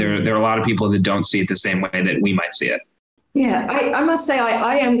 There are a lot of people that don't see it the same way that we might see it. Yeah, I must say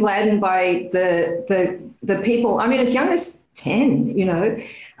I am gladdened by the people. As young as 10,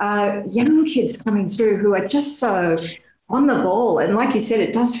 young kids coming through who are just so on the ball. And like you said,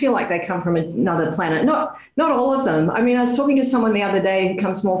 it does feel like they come from another planet. Not all of them. I was talking to someone the other day who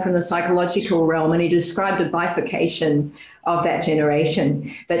comes more from the psychological realm, and he described a bifurcation of that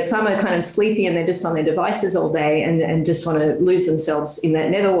generation, that some are kind of sleepy and they're just on their devices all day and just want to lose themselves in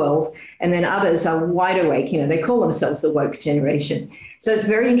that netherworld. And then others are wide awake. They call themselves the woke generation. So it's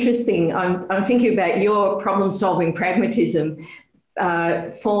very interesting. I'm thinking about your problem-solving pragmatism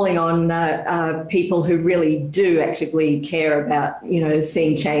falling on people who really do actively care about,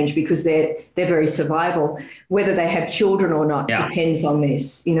 seeing change, because they're very survival. Whether they have children or not depends on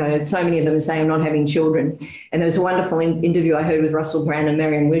this. So many of them are saying, I'm not having children. And there was a wonderful interview I heard with Russell Brand and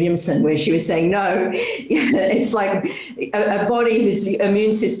Marianne Williamson, where she was saying, no, it's like a body whose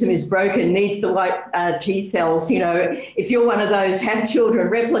immune system is broken needs the white T cells. If you're one of those, have children,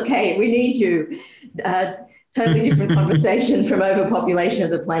 replicate, we need you. Totally different conversation from overpopulation of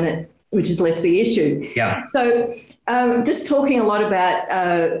the planet, which is less the issue. Yeah. So just talking a lot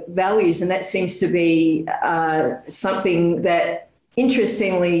about values, and that seems to be something that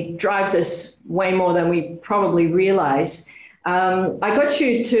interestingly drives us way more than we probably realize. I got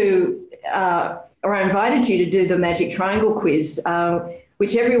you to, or I invited you to do the Magic Triangle quiz,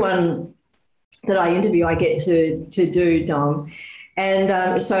 which everyone that I interview, I get to do, Dom.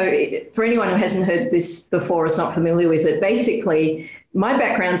 And so for anyone who hasn't heard this before or is not familiar with it, basically my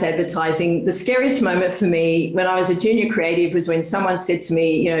background's advertising. The scariest moment for me when I was a junior creative was when someone said to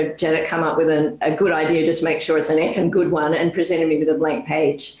me, Janet, come up with a good idea, just make sure it's an effing good one, and presented me with a blank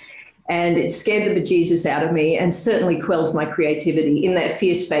page. And it scared the bejesus out of me and certainly quelled my creativity. In that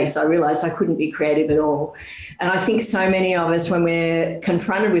fear space, I realized I couldn't be creative at all. And I think so many of us, when we're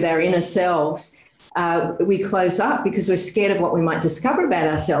confronted with our inner selves, we close up because we're scared of what we might discover about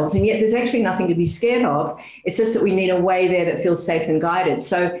ourselves. And yet there's actually nothing to be scared of. It's just that we need a way there that feels safe and guided.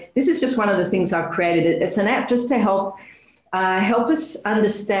 So this is just one of the things I've created. It's an app just to help us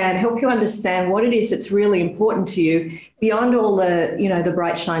understand, help you understand what it is that's really important to you beyond all the, the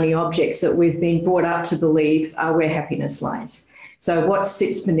bright, shiny objects that we've been brought up to believe where happiness lies. So what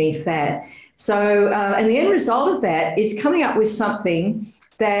sits beneath that? So, and the end result of that is coming up with something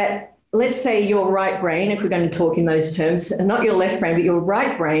that, let's say your right brain, if we're going to talk in those terms, and not your left brain, but your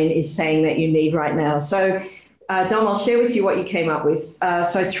right brain is saying that you need right now. So, Dom, I'll share with you what you came up with.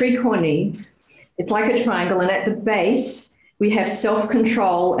 So 3 core needs. It's like a triangle, and at the base, we have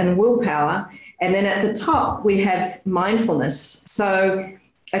self-control and willpower. And then at the top, we have mindfulness. So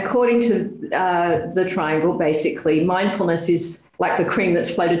according to the triangle, basically, mindfulness is like the cream that's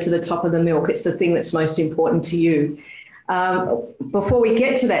floated to the top of the milk. It's the thing that's most important to you. Before we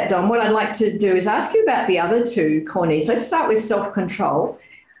get to that, Dom, what I'd like to do is ask you about the other 2 core needs. Let's start with self-control.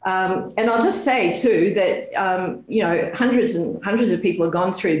 And I'll just say, too, that, hundreds and hundreds of people have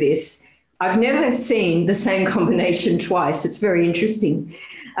gone through this. I've never seen the same combination twice. It's very interesting.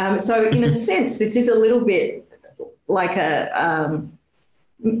 So in a sense, this is a little bit like I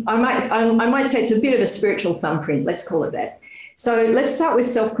might say it's a bit of a spiritual thumbprint. Let's call it that. So let's start with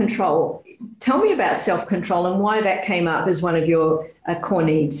self-control. Tell me about self-control and why that came up as one of your core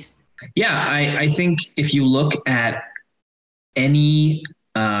needs. Yeah, I think if you look at any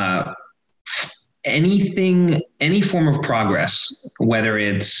form of progress, whether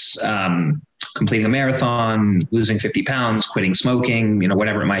it's completing a marathon, losing 50 pounds, quitting smoking,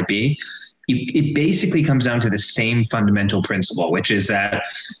 whatever it might be, it basically comes down to the same fundamental principle, which is that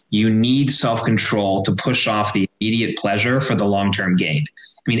you need self-control to push off the immediate pleasure for the long-term gain.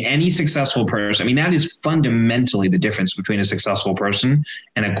 I mean, any successful person, that is fundamentally the difference between a successful person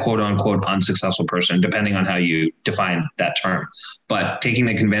and a quote unquote unsuccessful person, depending on how you define that term. But taking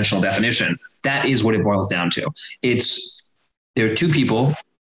the conventional definition, that is what it boils down to. There are 2 people,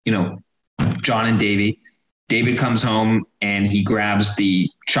 John and Davy. David comes home and he grabs the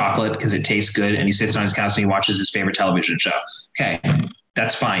chocolate because it tastes good, and he sits on his couch and he watches his favorite television show. Okay,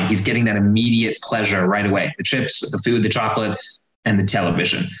 that's fine. He's getting that immediate pleasure right away. The chips, the food, the chocolate, and the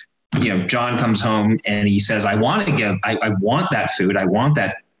television. John comes home and he says, I want that food. I want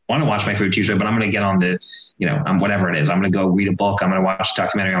to watch my favorite TV show, but I'm going to get on the, whatever it is. I'm going to go read a book. I'm going to watch a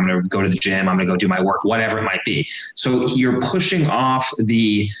documentary. I'm going to go to the gym. I'm going to go do my work, whatever it might be. So you're pushing off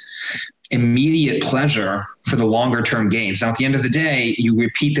the immediate pleasure for the longer term gains. Now, at the end of the day, you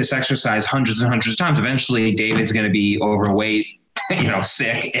repeat this exercise hundreds and hundreds of times. Eventually, David's going to be overweight,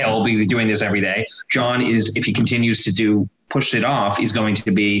 sick, ill, because he's doing this every day. John is, if he continues to push it off, he's going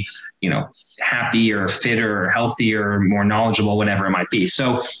to be, happier, fitter, healthier, more knowledgeable, whatever it might be.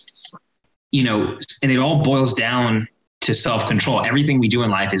 So, and it all boils down to self-control. Everything we do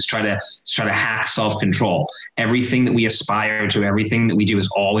in life is try to hack self-control. Everything that we aspire to, everything that we do is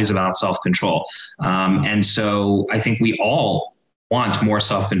always about self-control. And so I think we all want more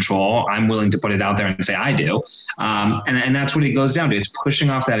self-control. I'm willing to put it out there and say I do. And that's what it goes down to. It's pushing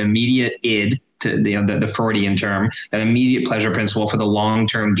off that immediate id, to the Freudian term, that immediate pleasure principle for the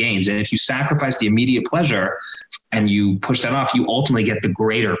long-term gains. And if you sacrifice the immediate pleasure and you push that off, you ultimately get the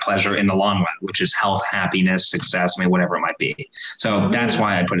greater pleasure in the long run, which is health, happiness, success, whatever it might be. So that's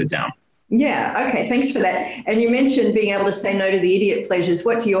why I put it down. Yeah. Okay. Thanks for that. And you mentioned being able to say no to the idiot pleasures.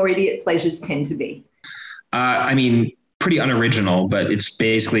 What do your idiot pleasures tend to be? I mean, pretty unoriginal, but it's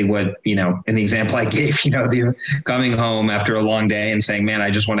basically what, in the example I gave, the coming home after a long day and saying, man, I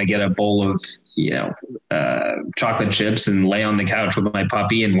just want to get a bowl of, chocolate chips and lay on the couch with my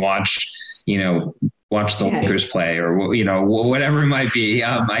puppy and watch the Lakers play, or, whatever it might be.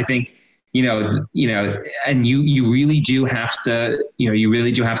 I think, and you really do have to,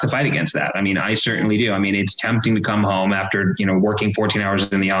 fight against that. I mean, I certainly do. I mean, it's tempting to come home after, working 14 hours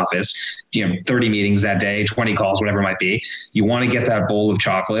in the office, 30 meetings that day, 20 calls, whatever it might be. You want to get that bowl of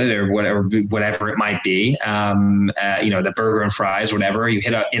chocolate or whatever it might be. The burger and fries, whatever. You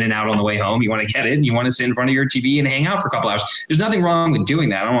hit in and out on the way home. You want to get it and you want to sit in front of your TV and hang out for a couple hours. There's nothing wrong with doing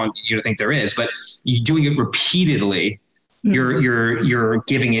that. I don't want you to think there is, but you doing it repeatedly, you're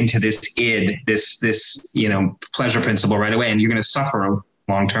giving into this pleasure principle right away, and you're going to suffer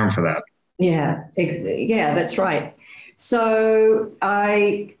long term for that. Yeah, that's right. So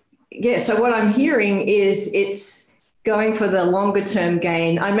so what I'm hearing is it's going for the longer term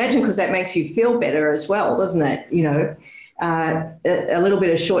gain. I imagine because that makes you feel better as well, doesn't it? A little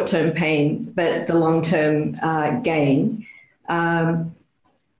bit of short term pain, but the long term gain.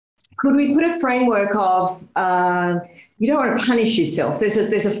 Could we put a framework of you don't want to punish yourself? There's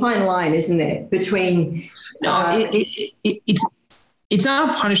a fine line, isn't there, between? No, it's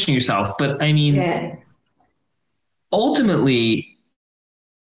not punishing yourself, but I mean, ultimately,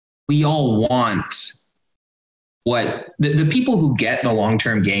 we all want what the people who get the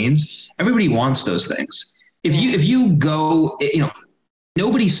long-term gains. Everybody wants those things. If you go,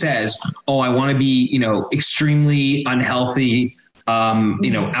 nobody says, "Oh, I want to be, extremely unhealthy."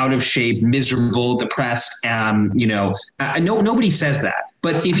 Out of shape, miserable, depressed. Nobody says that.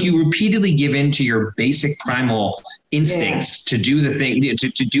 But if you repeatedly give in to your basic primal instincts to do the thing,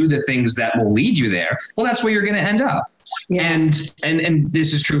 to do the things that will lead you there, well, that's where you're going to end up. Yeah. And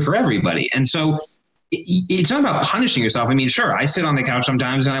this is true for everybody. And so it's not about punishing yourself. I mean, sure, I sit on the couch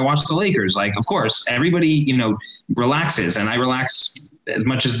sometimes and I watch the Lakers. Like, of course, everybody, relaxes, and I relax as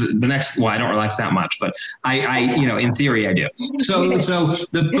much as the next. Well, I don't relax that much, but I in theory I do. So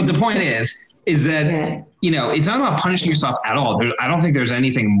the point is that, it's not about punishing yourself at all. I don't think there's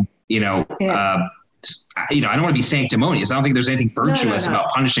anything, I don't want to be sanctimonious. I don't think there's anything virtuous about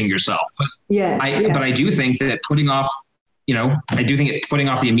punishing yourself. But but I do think that putting off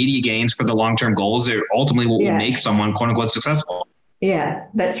the immediate gains for the long-term goals are ultimately what will make someone quote unquote successful. Yeah,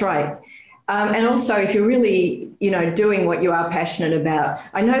 that's right. And also, if you're really, doing what you are passionate about,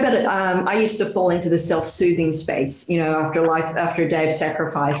 I know that I used to fall into the self-soothing space, after a day of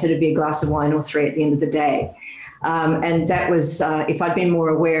sacrifice, it'd be a glass of wine or 3 at the end of the day. And that was, if I'd been more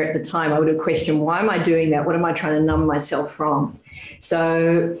aware at the time, I would have questioned, why am I doing that? What am I trying to numb myself from?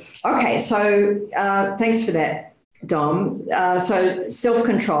 So, okay. So thanks for that, Dom. So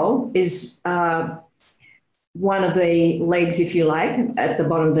self-control is one of the legs, if you like, at the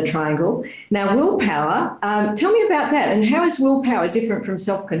bottom of the triangle. Now, willpower, tell me about that. And how is willpower different from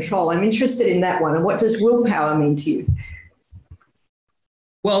self-control? I'm interested in that one. And what does willpower mean to you?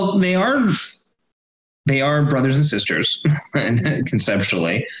 Well, they are brothers and sisters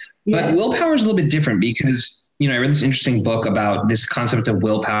conceptually, but willpower is a little bit different because, I read this interesting book about this concept of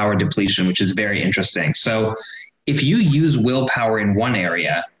willpower depletion, which is very interesting. So if you use willpower in one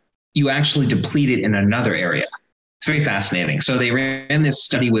area, you actually deplete it in another area. It's very fascinating. So they ran this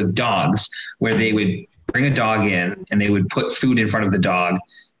study with dogs where they would bring a dog in and they would put food in front of the dog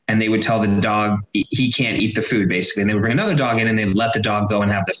and they would tell the dog he can't eat the food, basically. And they would bring another dog in and they'd let the dog go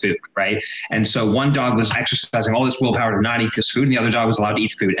and have the food, right? And so one dog was exercising all this willpower to not eat this food and the other dog was allowed to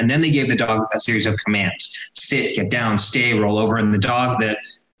eat the food. And then they gave the dog a series of commands: sit, get down, stay, roll over. And the dog that,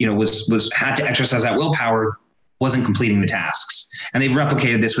 had to exercise that willpower wasn't completing the tasks. And they've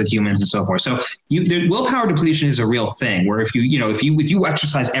replicated this with humans and so forth. So the willpower depletion is a real thing where if you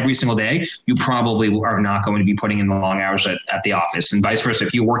exercise every single day, you probably are not going to be putting in the long hours at the office, and vice versa.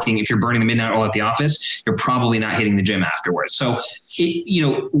 If you're burning the midnight oil at the office, you're probably not hitting the gym afterwards. So,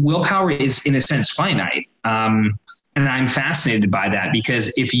 willpower is in a sense finite. And I'm fascinated by that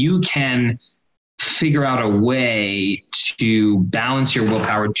because if you can figure out a way to balance your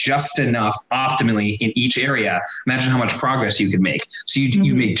willpower just enough optimally in each area, imagine how much progress you could make. So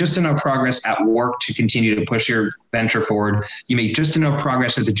you make just enough progress at work to continue to push your venture forward. You make just enough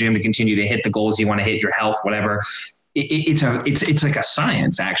progress at the gym to continue to hit the goals you want to hit, your health, whatever. It's like a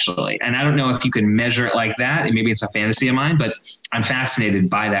science, actually. And I don't know if you can measure it like that. And maybe it's a fantasy of mine, but I'm fascinated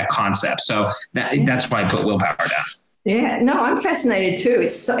by that concept. So that's why I put willpower down. Yeah, no, I'm fascinated too.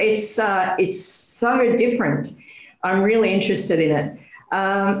 It's so different. I'm really interested in it.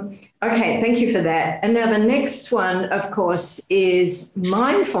 Okay, thank you for that. And now the next one, of course, is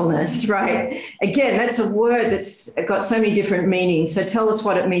mindfulness, right? Again, that's a word that's got so many different meanings. So tell us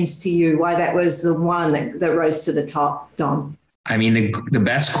what it means to you, why that was the one that rose to the top, Dom. I mean, the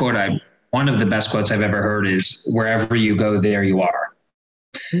best quote one of the best quotes I've ever heard is, wherever you go, there you are.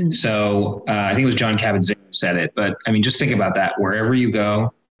 So I think it was John Kabat-Zinn who said it, but I mean, just think about that. Wherever you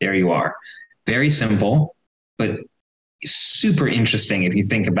go, there you are. Very simple, but super interesting if you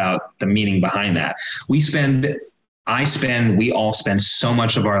think about the meaning behind that. We all spend so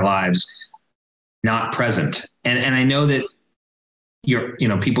much of our lives not present. And I know that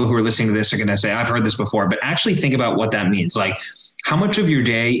people who are listening to this are going to say, I've heard this before, but actually think about what that means. Like, how much of your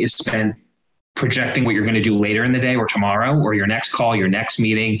day is spent projecting what you're going to do later in the day or tomorrow or your next call, your next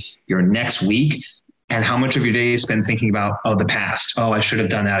meeting, your next week? And how much of your day is spent thinking about, the past? Oh, I should have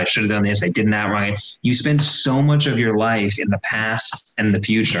done that. I should have done this. I didn't that right. You spend so much of your life in the past and the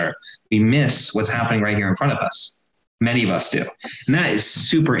future. We miss what's happening right here in front of us. Many of us do. And that is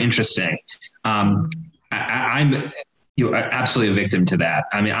super interesting. I'm absolutely a victim to that.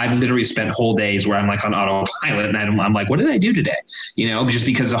 I mean, I've literally spent whole days where I'm like on autopilot and I'm like, what did I do today? Just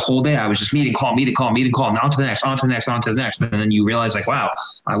because the whole day I was just meeting, call, and on to the next. And then you realize like, wow,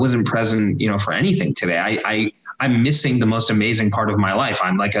 I wasn't present, for anything today. I'm missing the most amazing part of my life.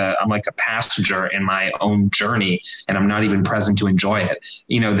 I'm like a passenger in my own journey and I'm not even present to enjoy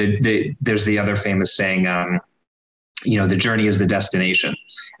it. There's the other famous saying, the journey is the destination.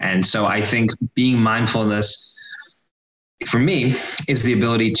 And so I think being mindfulness, for me, is the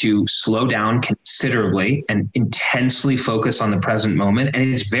ability to slow down considerably and intensely focus on the present moment. And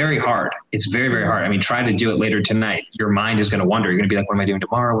it's very hard. It's very, very hard. I mean, try to do it later tonight. Your mind is going to wander. You're going to be like, what am I doing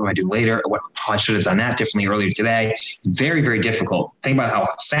tomorrow? What am I doing later? I should have done that differently earlier today. Very, very difficult. Think about how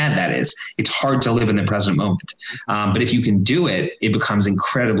sad that is. It's hard to live in the present moment. But if you can do it, it becomes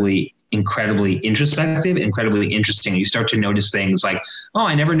incredibly introspective, incredibly interesting. You start to notice things like,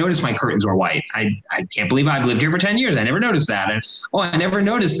 I never noticed my curtains were white. I can't believe I've lived here for 10 years. I never noticed that. And, I never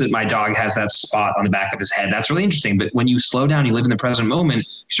noticed that my dog has that spot on the back of his head. That's really interesting. But when you slow down, you live in the present moment,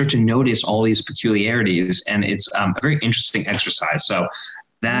 you start to notice all these peculiarities. And it's a very interesting exercise. So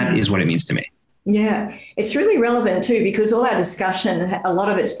that is what it means to me. Yeah, it's really relevant too, because all our discussion, a lot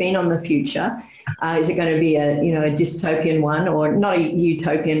of it's been on the future. Is it going to be a dystopian one, or not a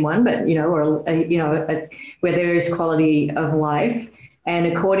utopian one, but where there is quality of life, and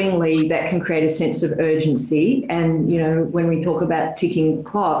accordingly that can create a sense of urgency. And when we talk about ticking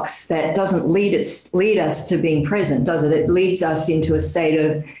clocks, that doesn't lead us to being present, does it? It leads us into a state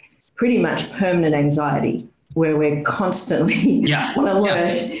of pretty much permanent anxiety, where we're constantly on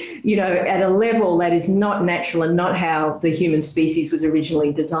alert. At a level that is not natural and not how the human species was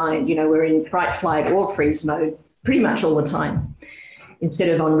originally designed. We're in fight, flight, or freeze mode pretty much all the time, instead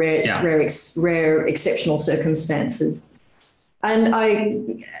of on rare exceptional circumstances. And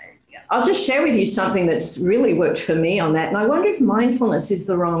I'll just share with you something that's really worked for me on that. And I wonder if mindfulness is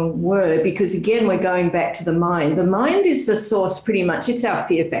the wrong word, because again, we're going back to the mind. The mind is the source pretty much. It's our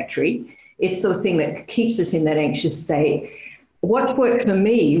fear factory. It's the thing that keeps us in that anxious state. What's worked for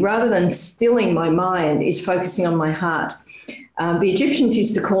me, rather than stilling my mind, is focusing on my heart. The Egyptians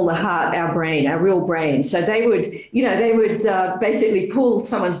used to call the heart our brain, our real brain. So they would basically pull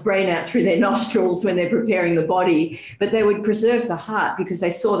someone's brain out through their nostrils when they're preparing the body, but they would preserve the heart because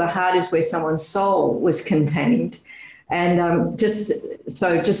they saw the heart is where someone's soul was contained. And just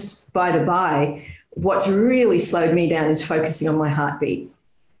by the by, what's really slowed me down is focusing on my heartbeat.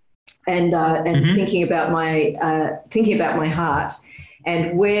 And thinking about my heart,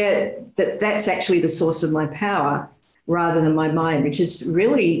 and where that's actually the source of my power rather than my mind, which has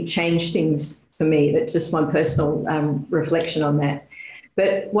really changed things for me. That's just my personal reflection on that.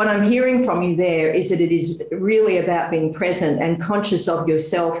 But what I'm hearing from you there is that it is really about being present and conscious of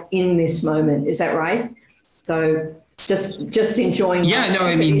yourself in this moment. Is that right? So just enjoying. Yeah, no,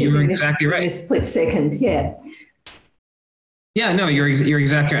 I mean, you're exactly right. In a split second, yeah. Yeah, no, you're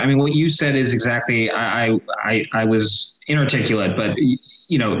exactly right. I mean, what you said is exactly, I was inarticulate, but,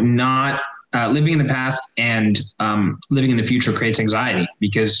 not living in the past and living in the future creates anxiety,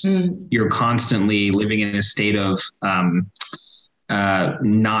 because you're constantly living in a state of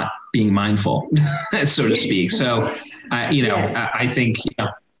not being mindful, so to speak. So, I think,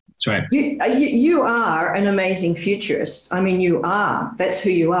 that's right. You are an amazing futurist. I mean, that's who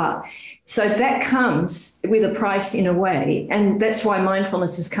you are. So that comes with a price in a way. And that's why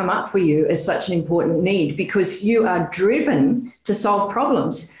mindfulness has come up for you as such an important need, because you are driven to solve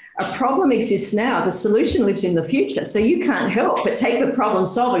problems a problem exists now, the solution lives in the future. So you can't help but take the problem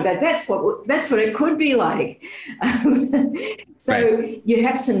solving, but that's what it could be like. So you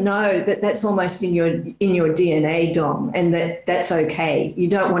have to know that that's almost in your DNA, Dom, and that's okay. You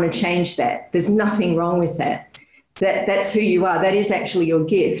don't want to change that. There's nothing wrong with that. That's who you are. That is actually your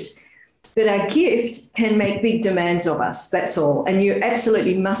gift. But our gift can make big demands of us, that's all. And you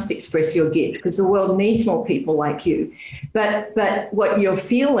absolutely must express your gift because the world needs more people like you. But what you're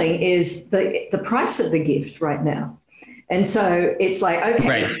feeling is the price of the gift right now. And so it's like,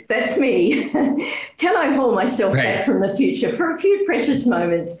 okay, that's me. Can I haul myself back from the future for a few precious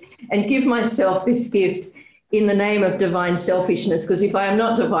moments and give myself this gift in the name of divine selfishness? Because if I am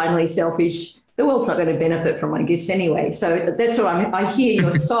not divinely selfish, the world's not going to benefit from my gifts anyway. So that's what I hear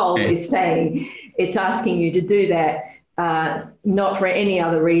your soul is saying. It's asking you to do that, not for any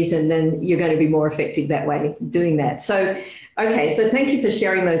other reason than you're going to be more effective that way, doing that. So, okay, so thank you for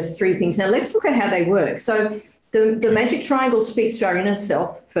sharing those three things. Now let's look at how they work. So the magic triangle speaks to our inner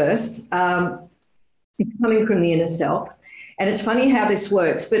self first, it's coming from the inner self. And it's funny how this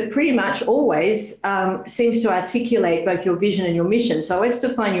works, but pretty much always seems to articulate both your vision and your mission. So let's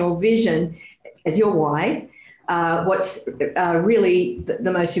define your vision as your why, what's really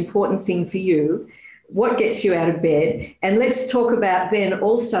the most important thing for you, what gets you out of bed, and let's talk about then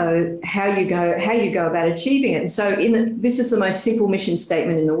also how you go about achieving it. And so this is the most simple mission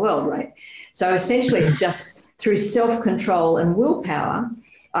statement in the world, right? So essentially it's just through self-control and willpower,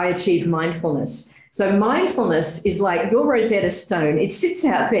 I achieve mindfulness. So mindfulness is like your Rosetta Stone. It sits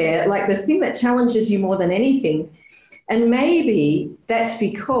out there like the thing that challenges you more than anything. And maybe that's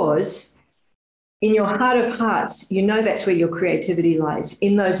because in your heart of hearts, you know that's where your creativity lies,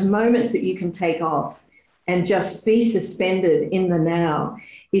 in those moments that you can take off and just be suspended in the now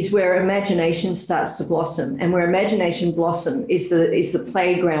is where imagination starts to blossom. And where imagination blossom is the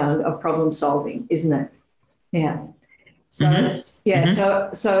playground of problem solving, isn't it? Yeah. So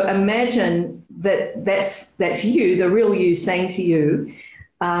so imagine that's you, the real you, saying to you,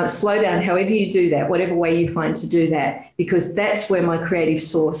 slow down however you do that, whatever way you find to do that, because that's where my creative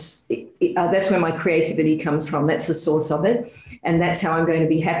source, that's where my creativity comes from. That's the source of it. And that's how I'm going to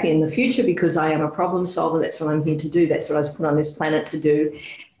be happy in the future because I am a problem solver. That's what I'm here to do. That's what I was put on this planet to do.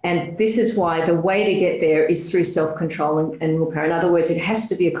 And this is why the way to get there is through self-control and willpower. In other words, it has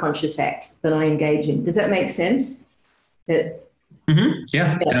to be a conscious act that I engage in. Does that make sense? Yeah,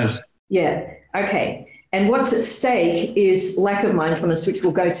 it does. Yeah. Okay. And what's at stake is lack of mindfulness, which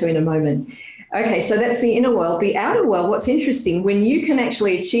we'll go to in a moment. Okay, so that's the inner world. The outer world, what's interesting, when you can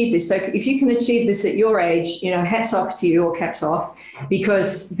actually achieve this, so if you can achieve this at your age, hats off to you or caps off,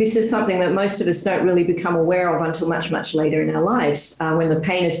 because this is something that most of us don't really become aware of until much, much later in our lives, when the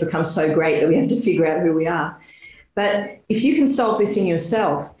pain has become so great that we have to figure out who we are. But if you can solve this in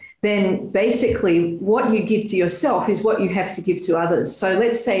yourself, then basically what you give to yourself is what you have to give to others. So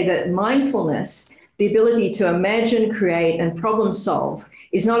let's say that mindfulness, the ability to imagine, create, and problem solve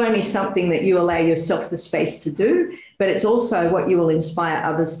is not only something that you allow yourself the space to do, but it's also what you will inspire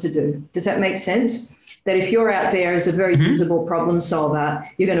others to do. Does that make sense? That if you're out there as a very visible problem solver,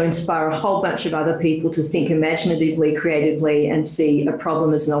 you're going to inspire a whole bunch of other people to think imaginatively, creatively, and see a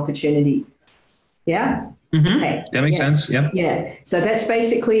problem as an opportunity. Yeah? Okay. That makes sense. Yeah. Yeah. So that's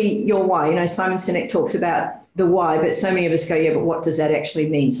basically your why. Simon Sinek talks about the why, but so many of us go, yeah, but what does that actually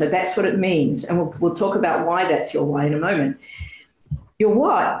mean? So that's what it means. And we'll talk about why that's your why in a moment. Your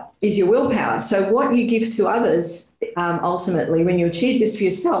what is your willpower. So what you give to others, ultimately, when you achieve this for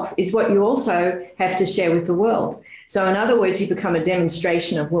yourself, is what you also have to share with the world. So in other words, you become a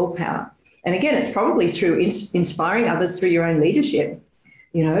demonstration of willpower. And again, it's probably through inspiring others through your own leadership,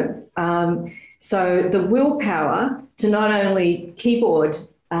 so the willpower to not only keyboard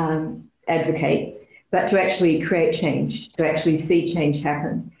advocate, but to actually create change, to actually see change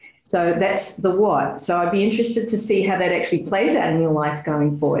happen. So that's the what. So I'd be interested to see how that actually plays out in your life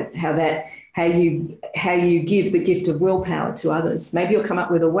going forward, how you give the gift of willpower to others. Maybe you'll come up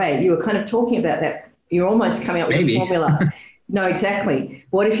with a way. You were kind of talking about that. You're almost coming up with a formula. No, exactly.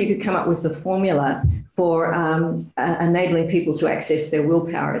 What if you could come up with a formula for enabling people to access their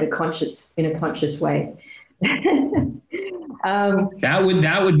willpower in a conscious way? That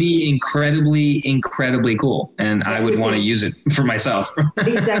would be incredibly cool, and I would want to use it for myself.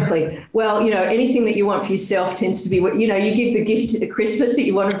 Exactly. Well, anything that you want for yourself tends to be what you give the gift at Christmas that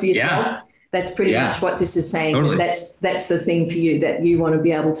you want for yourself. Yeah. That's pretty much what this is saying. Totally. That's the thing for you, that you want to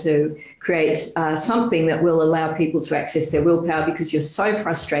be able to create something that will allow people to access their willpower because you're so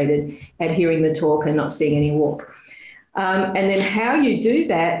frustrated at hearing the talk and not seeing any walk. And then how you do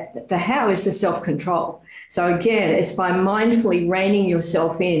that, the how is the self-control. So again, it's by mindfully reining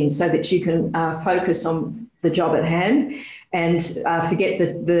yourself in so that you can focus on the job at hand and forget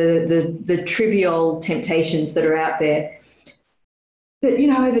the trivial temptations that are out there. But,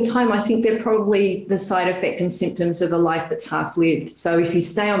 over time, I think they're probably the side effect and symptoms of a life that's half lived. So if you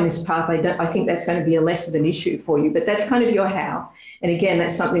stay on this path, I think that's going to be a less of an issue for you. But that's kind of your how. And again,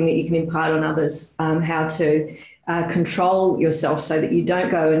 that's something that you can impart on others, how to control yourself so that you don't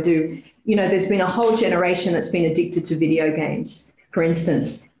go and do, there's been a whole generation that's been addicted to video games, for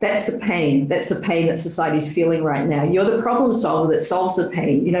instance. That's the pain. That's the pain that society's feeling right now. You're the problem solver that solves the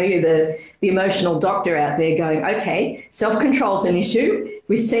pain. You're the emotional doctor out there going, okay, self-control's an issue.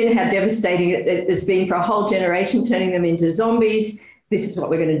 We've seen how devastating it's been for a whole generation, turning them into zombies. This is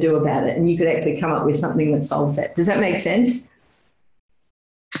what we're going to do about it. And you could actually come up with something that solves that. Does that make sense?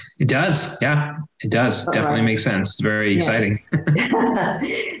 It does. Yeah, it does. All definitely makes sense. It's very exciting.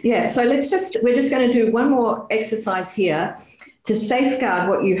 Yeah. So we're just going to do one more exercise here to safeguard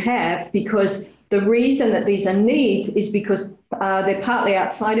what you have, because the reason that these are needs is because they're partly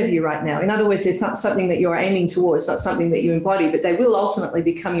outside of you right now. In other words, it's not something that you're aiming towards, not something that you embody, but they will ultimately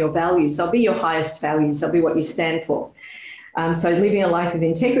become your values. They'll be your highest values. They'll be what you stand for. So living a life of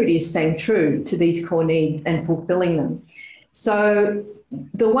integrity is staying true to these core needs and fulfilling them. So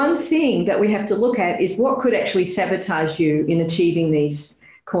the one thing that we have to look at is what could actually sabotage you in achieving these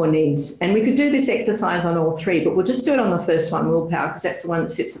core needs. And we could do this exercise on all three, but we'll just do it on the first one, willpower, because that's the one that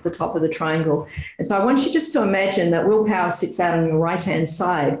sits at the top of the triangle. And so I want you just to imagine that willpower sits out on your right-hand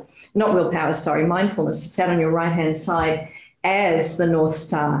side, not willpower, sorry, mindfulness sits out on your right-hand side as the North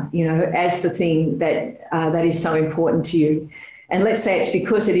Star, as the thing that is so important to you. And let's say it's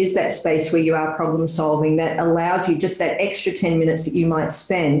because it is that space where you are problem solving that allows you just that extra 10 minutes that you might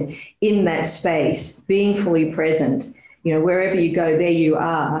spend in that space, being fully present. Wherever you go, there you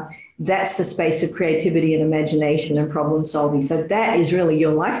are. That's the space of creativity and imagination and problem solving. So that is really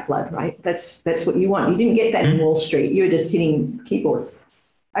your lifeblood, right? That's what you want. You didn't get that in Wall Street. You were just hitting keyboards.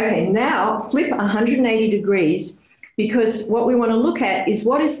 Okay, now flip 180 degrees, because what we want to look at is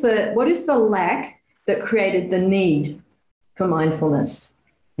what is the lack that created the need for mindfulness.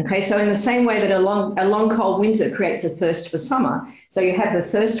 Okay, so in the same way that a long cold winter creates a thirst for summer, so you have the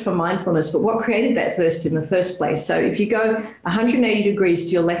thirst for mindfulness, but what created that thirst in the first place? So if you go 180 degrees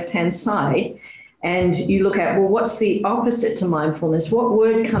to your left-hand side and you look at, well, what's the opposite to mindfulness? What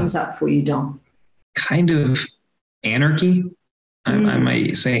word comes up for you, Dom? Kind of anarchy. I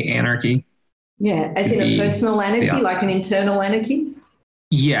might say anarchy. Yeah, as in a personal anarchy, like an internal anarchy?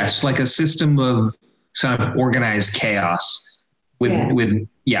 Yes, like a system of sort of organized chaos. Okay.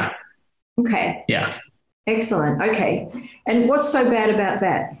 Yeah. Excellent. Okay. And what's so bad about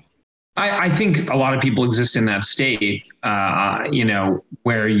that? I think a lot of people exist in that state,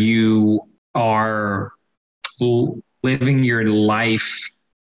 where you are living your life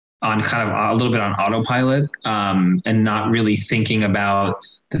on kind of a little bit on autopilot, and not really thinking about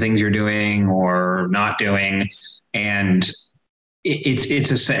the things you're doing or not doing. And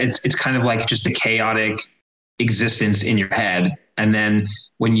it's kind of like just a chaotic existence in your head. And then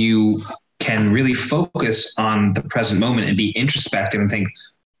when you can really focus on the present moment and be introspective and think,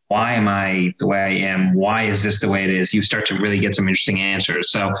 why am I the way I am? Why is this the way it is? You start to really get some interesting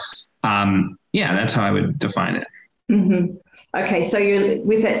answers. So, that's how I would define it. Mm-hmm. Okay. So you're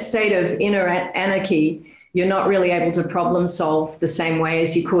with that state of inner anarchy, you're not really able to problem solve the same way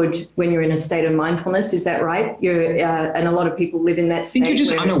as you could when you're in a state of mindfulness. Is that right? And a lot of people live in that state. I think you're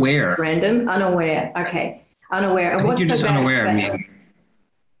just unaware. It's random. Unaware. Okay. Unaware. And what's so bad?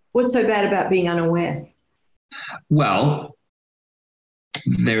 What's so bad about being unaware? Well,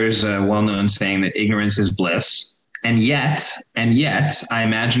 there's a well-known saying that ignorance is bliss. And yet, I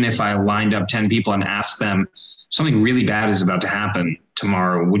imagine if I lined up 10 people and asked them something really bad is about to happen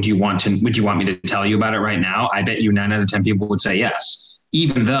tomorrow, would you want me to tell you about it right now? I bet you 9 out of 10 people would say yes,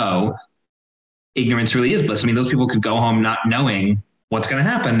 even though ignorance really is bliss. I mean, those people could go home not knowing what's going to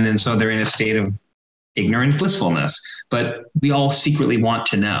happen. And so they're in a state of ignorant blissfulness, but we all secretly want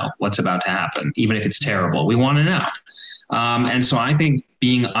to know what's about to happen, even if it's terrible. We want to know. And so I think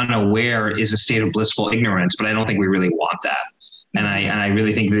being unaware is a state of blissful ignorance, but I don't think we really want that. And I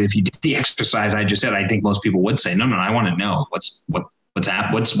really think that if you did the exercise I just said, I think most people would say, no, I want to know what's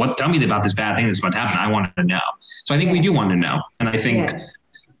happening. Tell me about this bad thing that's about to happen. I want to know. So I think we do want to know. And I think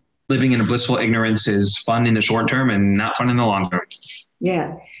living in a blissful ignorance is fun in the short term and not fun in the long term.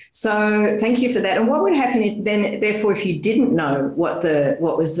 Yeah. So thank you for that. And what would happen then, therefore, if you didn't know what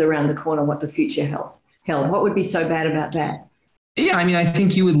was around the corner, what the future held? What would be so bad about that? Yeah, I mean, I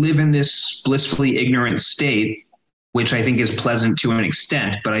think you would live in this blissfully ignorant state which I think is pleasant to an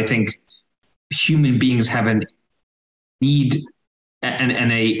extent, but I think human beings have a need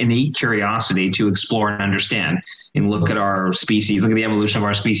and a innate curiosity to explore and understand and look at our species, look at the evolution of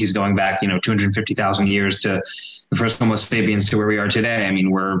our species going back, 250,000 years to the first Homo sapiens to where we are today. I mean,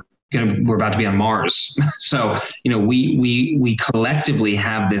 we're about to be on Mars. So, we collectively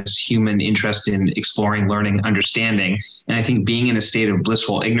have this human interest in exploring, learning, understanding. And I think being in a state of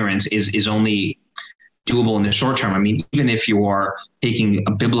blissful ignorance is only doable in the short term. I mean, even if you are taking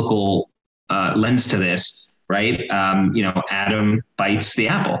a biblical lens to this, right? Adam bites the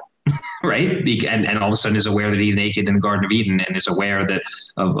apple, right? And all of a sudden is aware that he's naked in the Garden of Eden and is aware that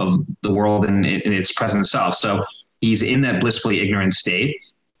of the world in its present self. So he's in that blissfully ignorant state.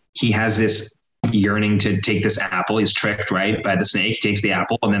 He has this yearning to take this apple. He's tricked, right, by the snake. He takes the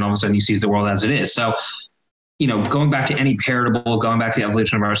apple, and then all of a sudden he sees the world as it is. So, going back to any parable, going back to the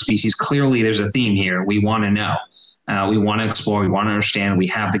evolution of our species, clearly there's a theme here. We want to know. We want to explore. We want to understand. We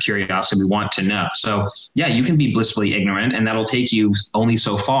have the curiosity. We want to know. So, yeah, you can be blissfully ignorant, and that'll take you only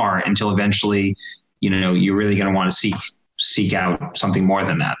so far until eventually, you're really going to want to seek out something more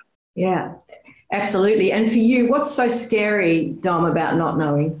than that. Yeah, absolutely. And for you, what's so scary, Dom, about not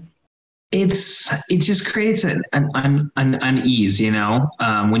knowing? It just creates an unease,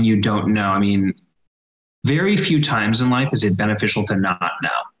 when you don't know. I mean, very few times in life is it beneficial to not know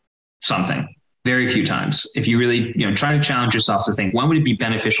something. Very few times. If you really, try to challenge yourself to think, when would it be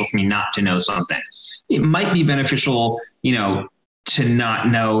beneficial for me not to know something? It might be beneficial, to not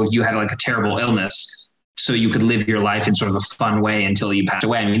know you had like a terrible illness so you could live your life in sort of a fun way until you pass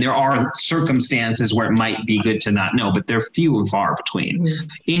away. I mean, there are circumstances where it might be good to not know, but they're few and far between. Mm-hmm.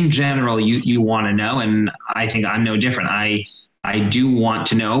 In general, you want to know, and I think I'm no different. I do want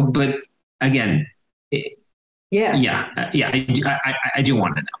to know, but again, I do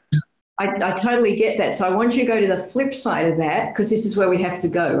want to know. I totally get that. So I want you to go to the flip side of that, because this is where we have to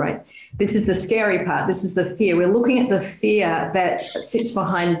go, right? This is the scary part. This is the fear. We're looking at the fear that sits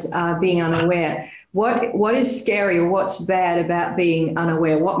behind being unaware. What is scary or what's bad about being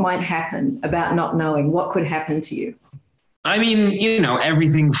unaware? What might happen about not knowing? What could happen to you? I mean,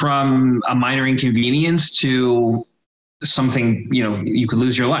 everything from a minor inconvenience to something, you could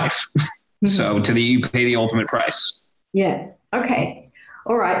lose your life. Mm-hmm. So you pay the ultimate price. Yeah. Okay.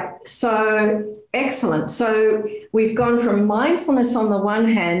 All right. So excellent. So we've gone from mindfulness on the one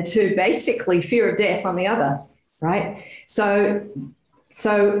hand to basically fear of death on the other, right? So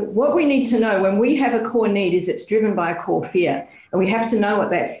what we need to know when we have a core need is it's driven by a core fear. And we have to know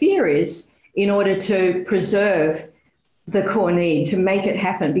what that fear is in order to preserve the core need, to make it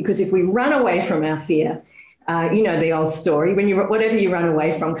happen. Because if we run away from our fear, the old story, whatever you run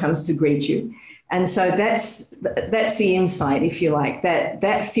away from comes to greet you. And so that's the insight, if you like,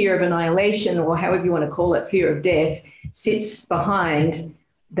 that fear of annihilation, or however you want to call it, fear of death, sits behind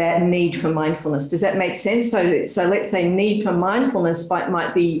that need for mindfulness. Does that make sense? So let's say need for mindfulness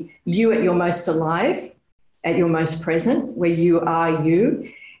might be you at your most alive, at your most present, where you are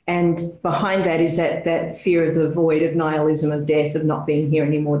you. And behind that is that fear of the void, of nihilism, of death, of not being here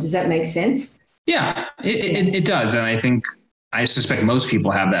anymore. Does that make sense? Yeah, it does. And I suspect most people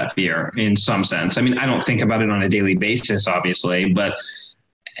have that fear in some sense. I mean, I don't think about it on a daily basis, obviously, but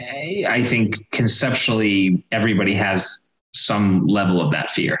I think conceptually everybody has some level of that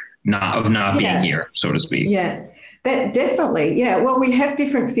fear, not being here, so to speak. Yeah, that definitely. Yeah. Well, we have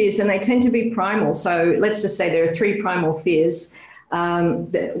different fears and they tend to be primal. So let's just say there are 3 primal fears.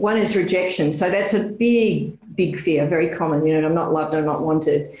 One is rejection. So that's a big, big fear, very common. I'm not loved, I'm not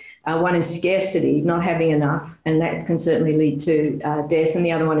wanted. One is scarcity, not having enough, and that can certainly lead to death. And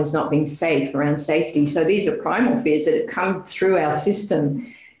the other one is not being safe, around safety. So these are primal fears that have come through our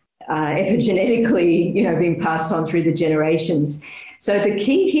system, epigenetically, being passed on through the generations. So the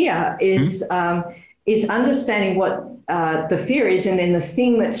key here is understanding what the fear is, and then the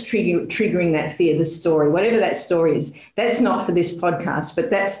thing that's triggering that fear, the story, whatever that story is. That's not for this podcast, but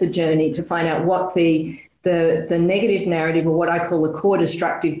that's the journey to find out what the negative narrative, or what I call the core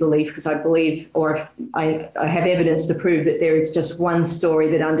destructive belief, because I believe, or I have evidence to prove that there is just one story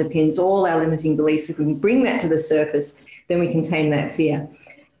that underpins all our limiting beliefs. If we can bring that to the surface, then we can tame that fear.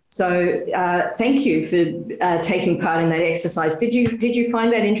 So thank you for taking part in that exercise. Did you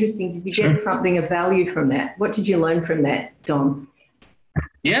find that interesting? Did you get something of value from that? What did you learn from that, Dom?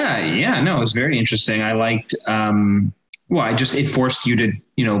 Yeah, no, it was very interesting. I liked, it forced you to,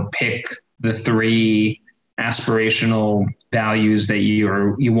 pick the 3 aspirational values that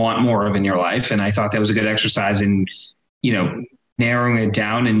you want more of in your life. And I thought that was a good exercise in, narrowing it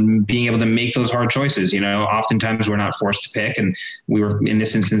down and being able to make those hard choices. Oftentimes we're not forced to pick. And we were, in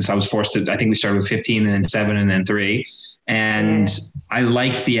this instance, I was forced to, I think we started with 15 and then 7 and then 3. And I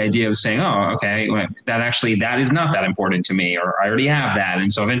like the idea of saying, oh, okay, that is not that important to me, or I already have that.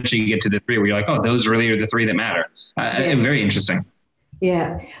 And so eventually you get to the 3 where you're like, oh, those really are the 3 that matter. Very interesting.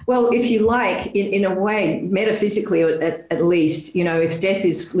 Yeah. Well, if you like, in a way, metaphysically, at least, if death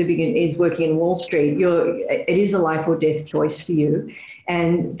is working in Wall Street, it is a life or death choice for you.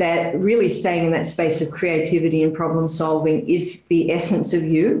 And that really staying in that space of creativity and problem solving is the essence of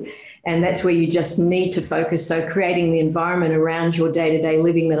you. And that's where you just need to focus. So creating the environment around your day-to-day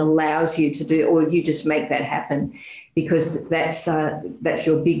living that allows you to do, or you just make that happen, because that's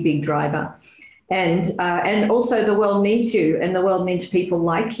your big driver. And also the world needs you, and the world needs people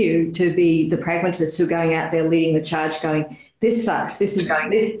like you to be the pragmatists who are going out there leading the charge, going, this sucks, this is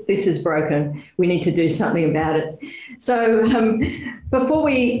broken, we need to do something about it. So before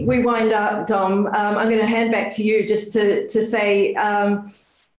we wind up, Dom, I'm going to hand back to you just to say,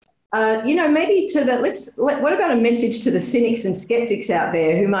 maybe what about a message to the cynics and skeptics out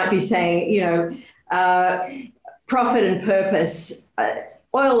there who might be saying, profit and purpose,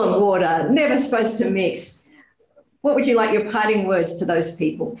 oil and water, never supposed to mix. What would you like your parting words to those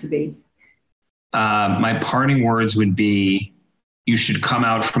people to be? My parting words would be, you should come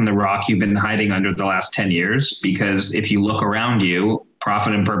out from the rock you've been hiding under the last 10 years, because if you look around you,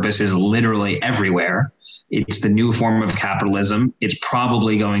 profit and purpose is literally everywhere. It's the new form of capitalism. It's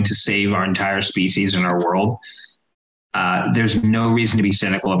probably going to save our entire species and our world. There's no reason to be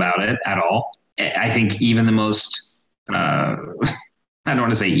cynical about it at all. I think even the most, I don't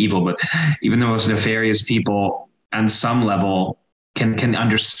want to say evil, but even the most nefarious people on some level can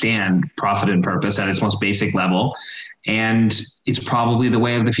understand profit and purpose at its most basic level. And it's probably the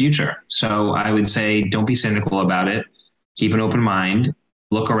way of the future. So I would say, don't be cynical about it. Keep an open mind.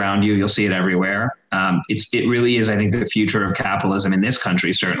 Look around you. You'll see it everywhere. It really is, I think, the future of capitalism in this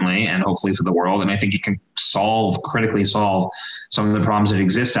country, certainly, and hopefully for the world. And I think it can critically solve some of the problems that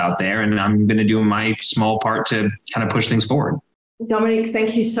exist out there. And I'm going to do my small part to kind of push things forward. Dominic,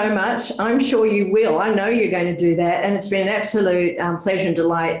 thank you so much. I'm sure you will. I know you're going to do that. And it's been an absolute pleasure and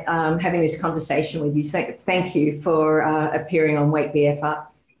delight having this conversation with you. Thank you for appearing on Wake the F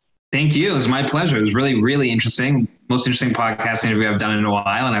Up. Thank you. It was my pleasure. It was really, really interesting. Most interesting podcast interview I've done in a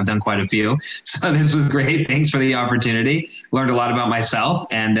while, and I've done quite a few. So this was great. Thanks for the opportunity. Learned a lot about myself.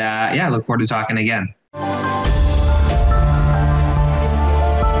 And I look forward to talking again.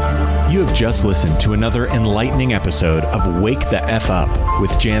 You have just listened to another enlightening episode of Wake the F Up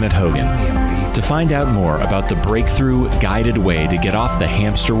with Janet Hogan. To find out more about the breakthrough, guided way to get off the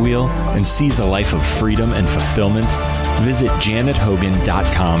hamster wheel and seize a life of freedom and fulfillment, visit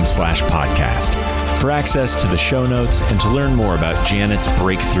janethogan.com/podcast for access to the show notes and to learn more about Janet's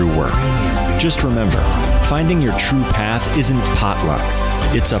breakthrough work. Just remember, finding your true path isn't potluck.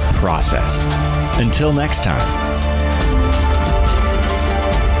 It's a process. Until next time.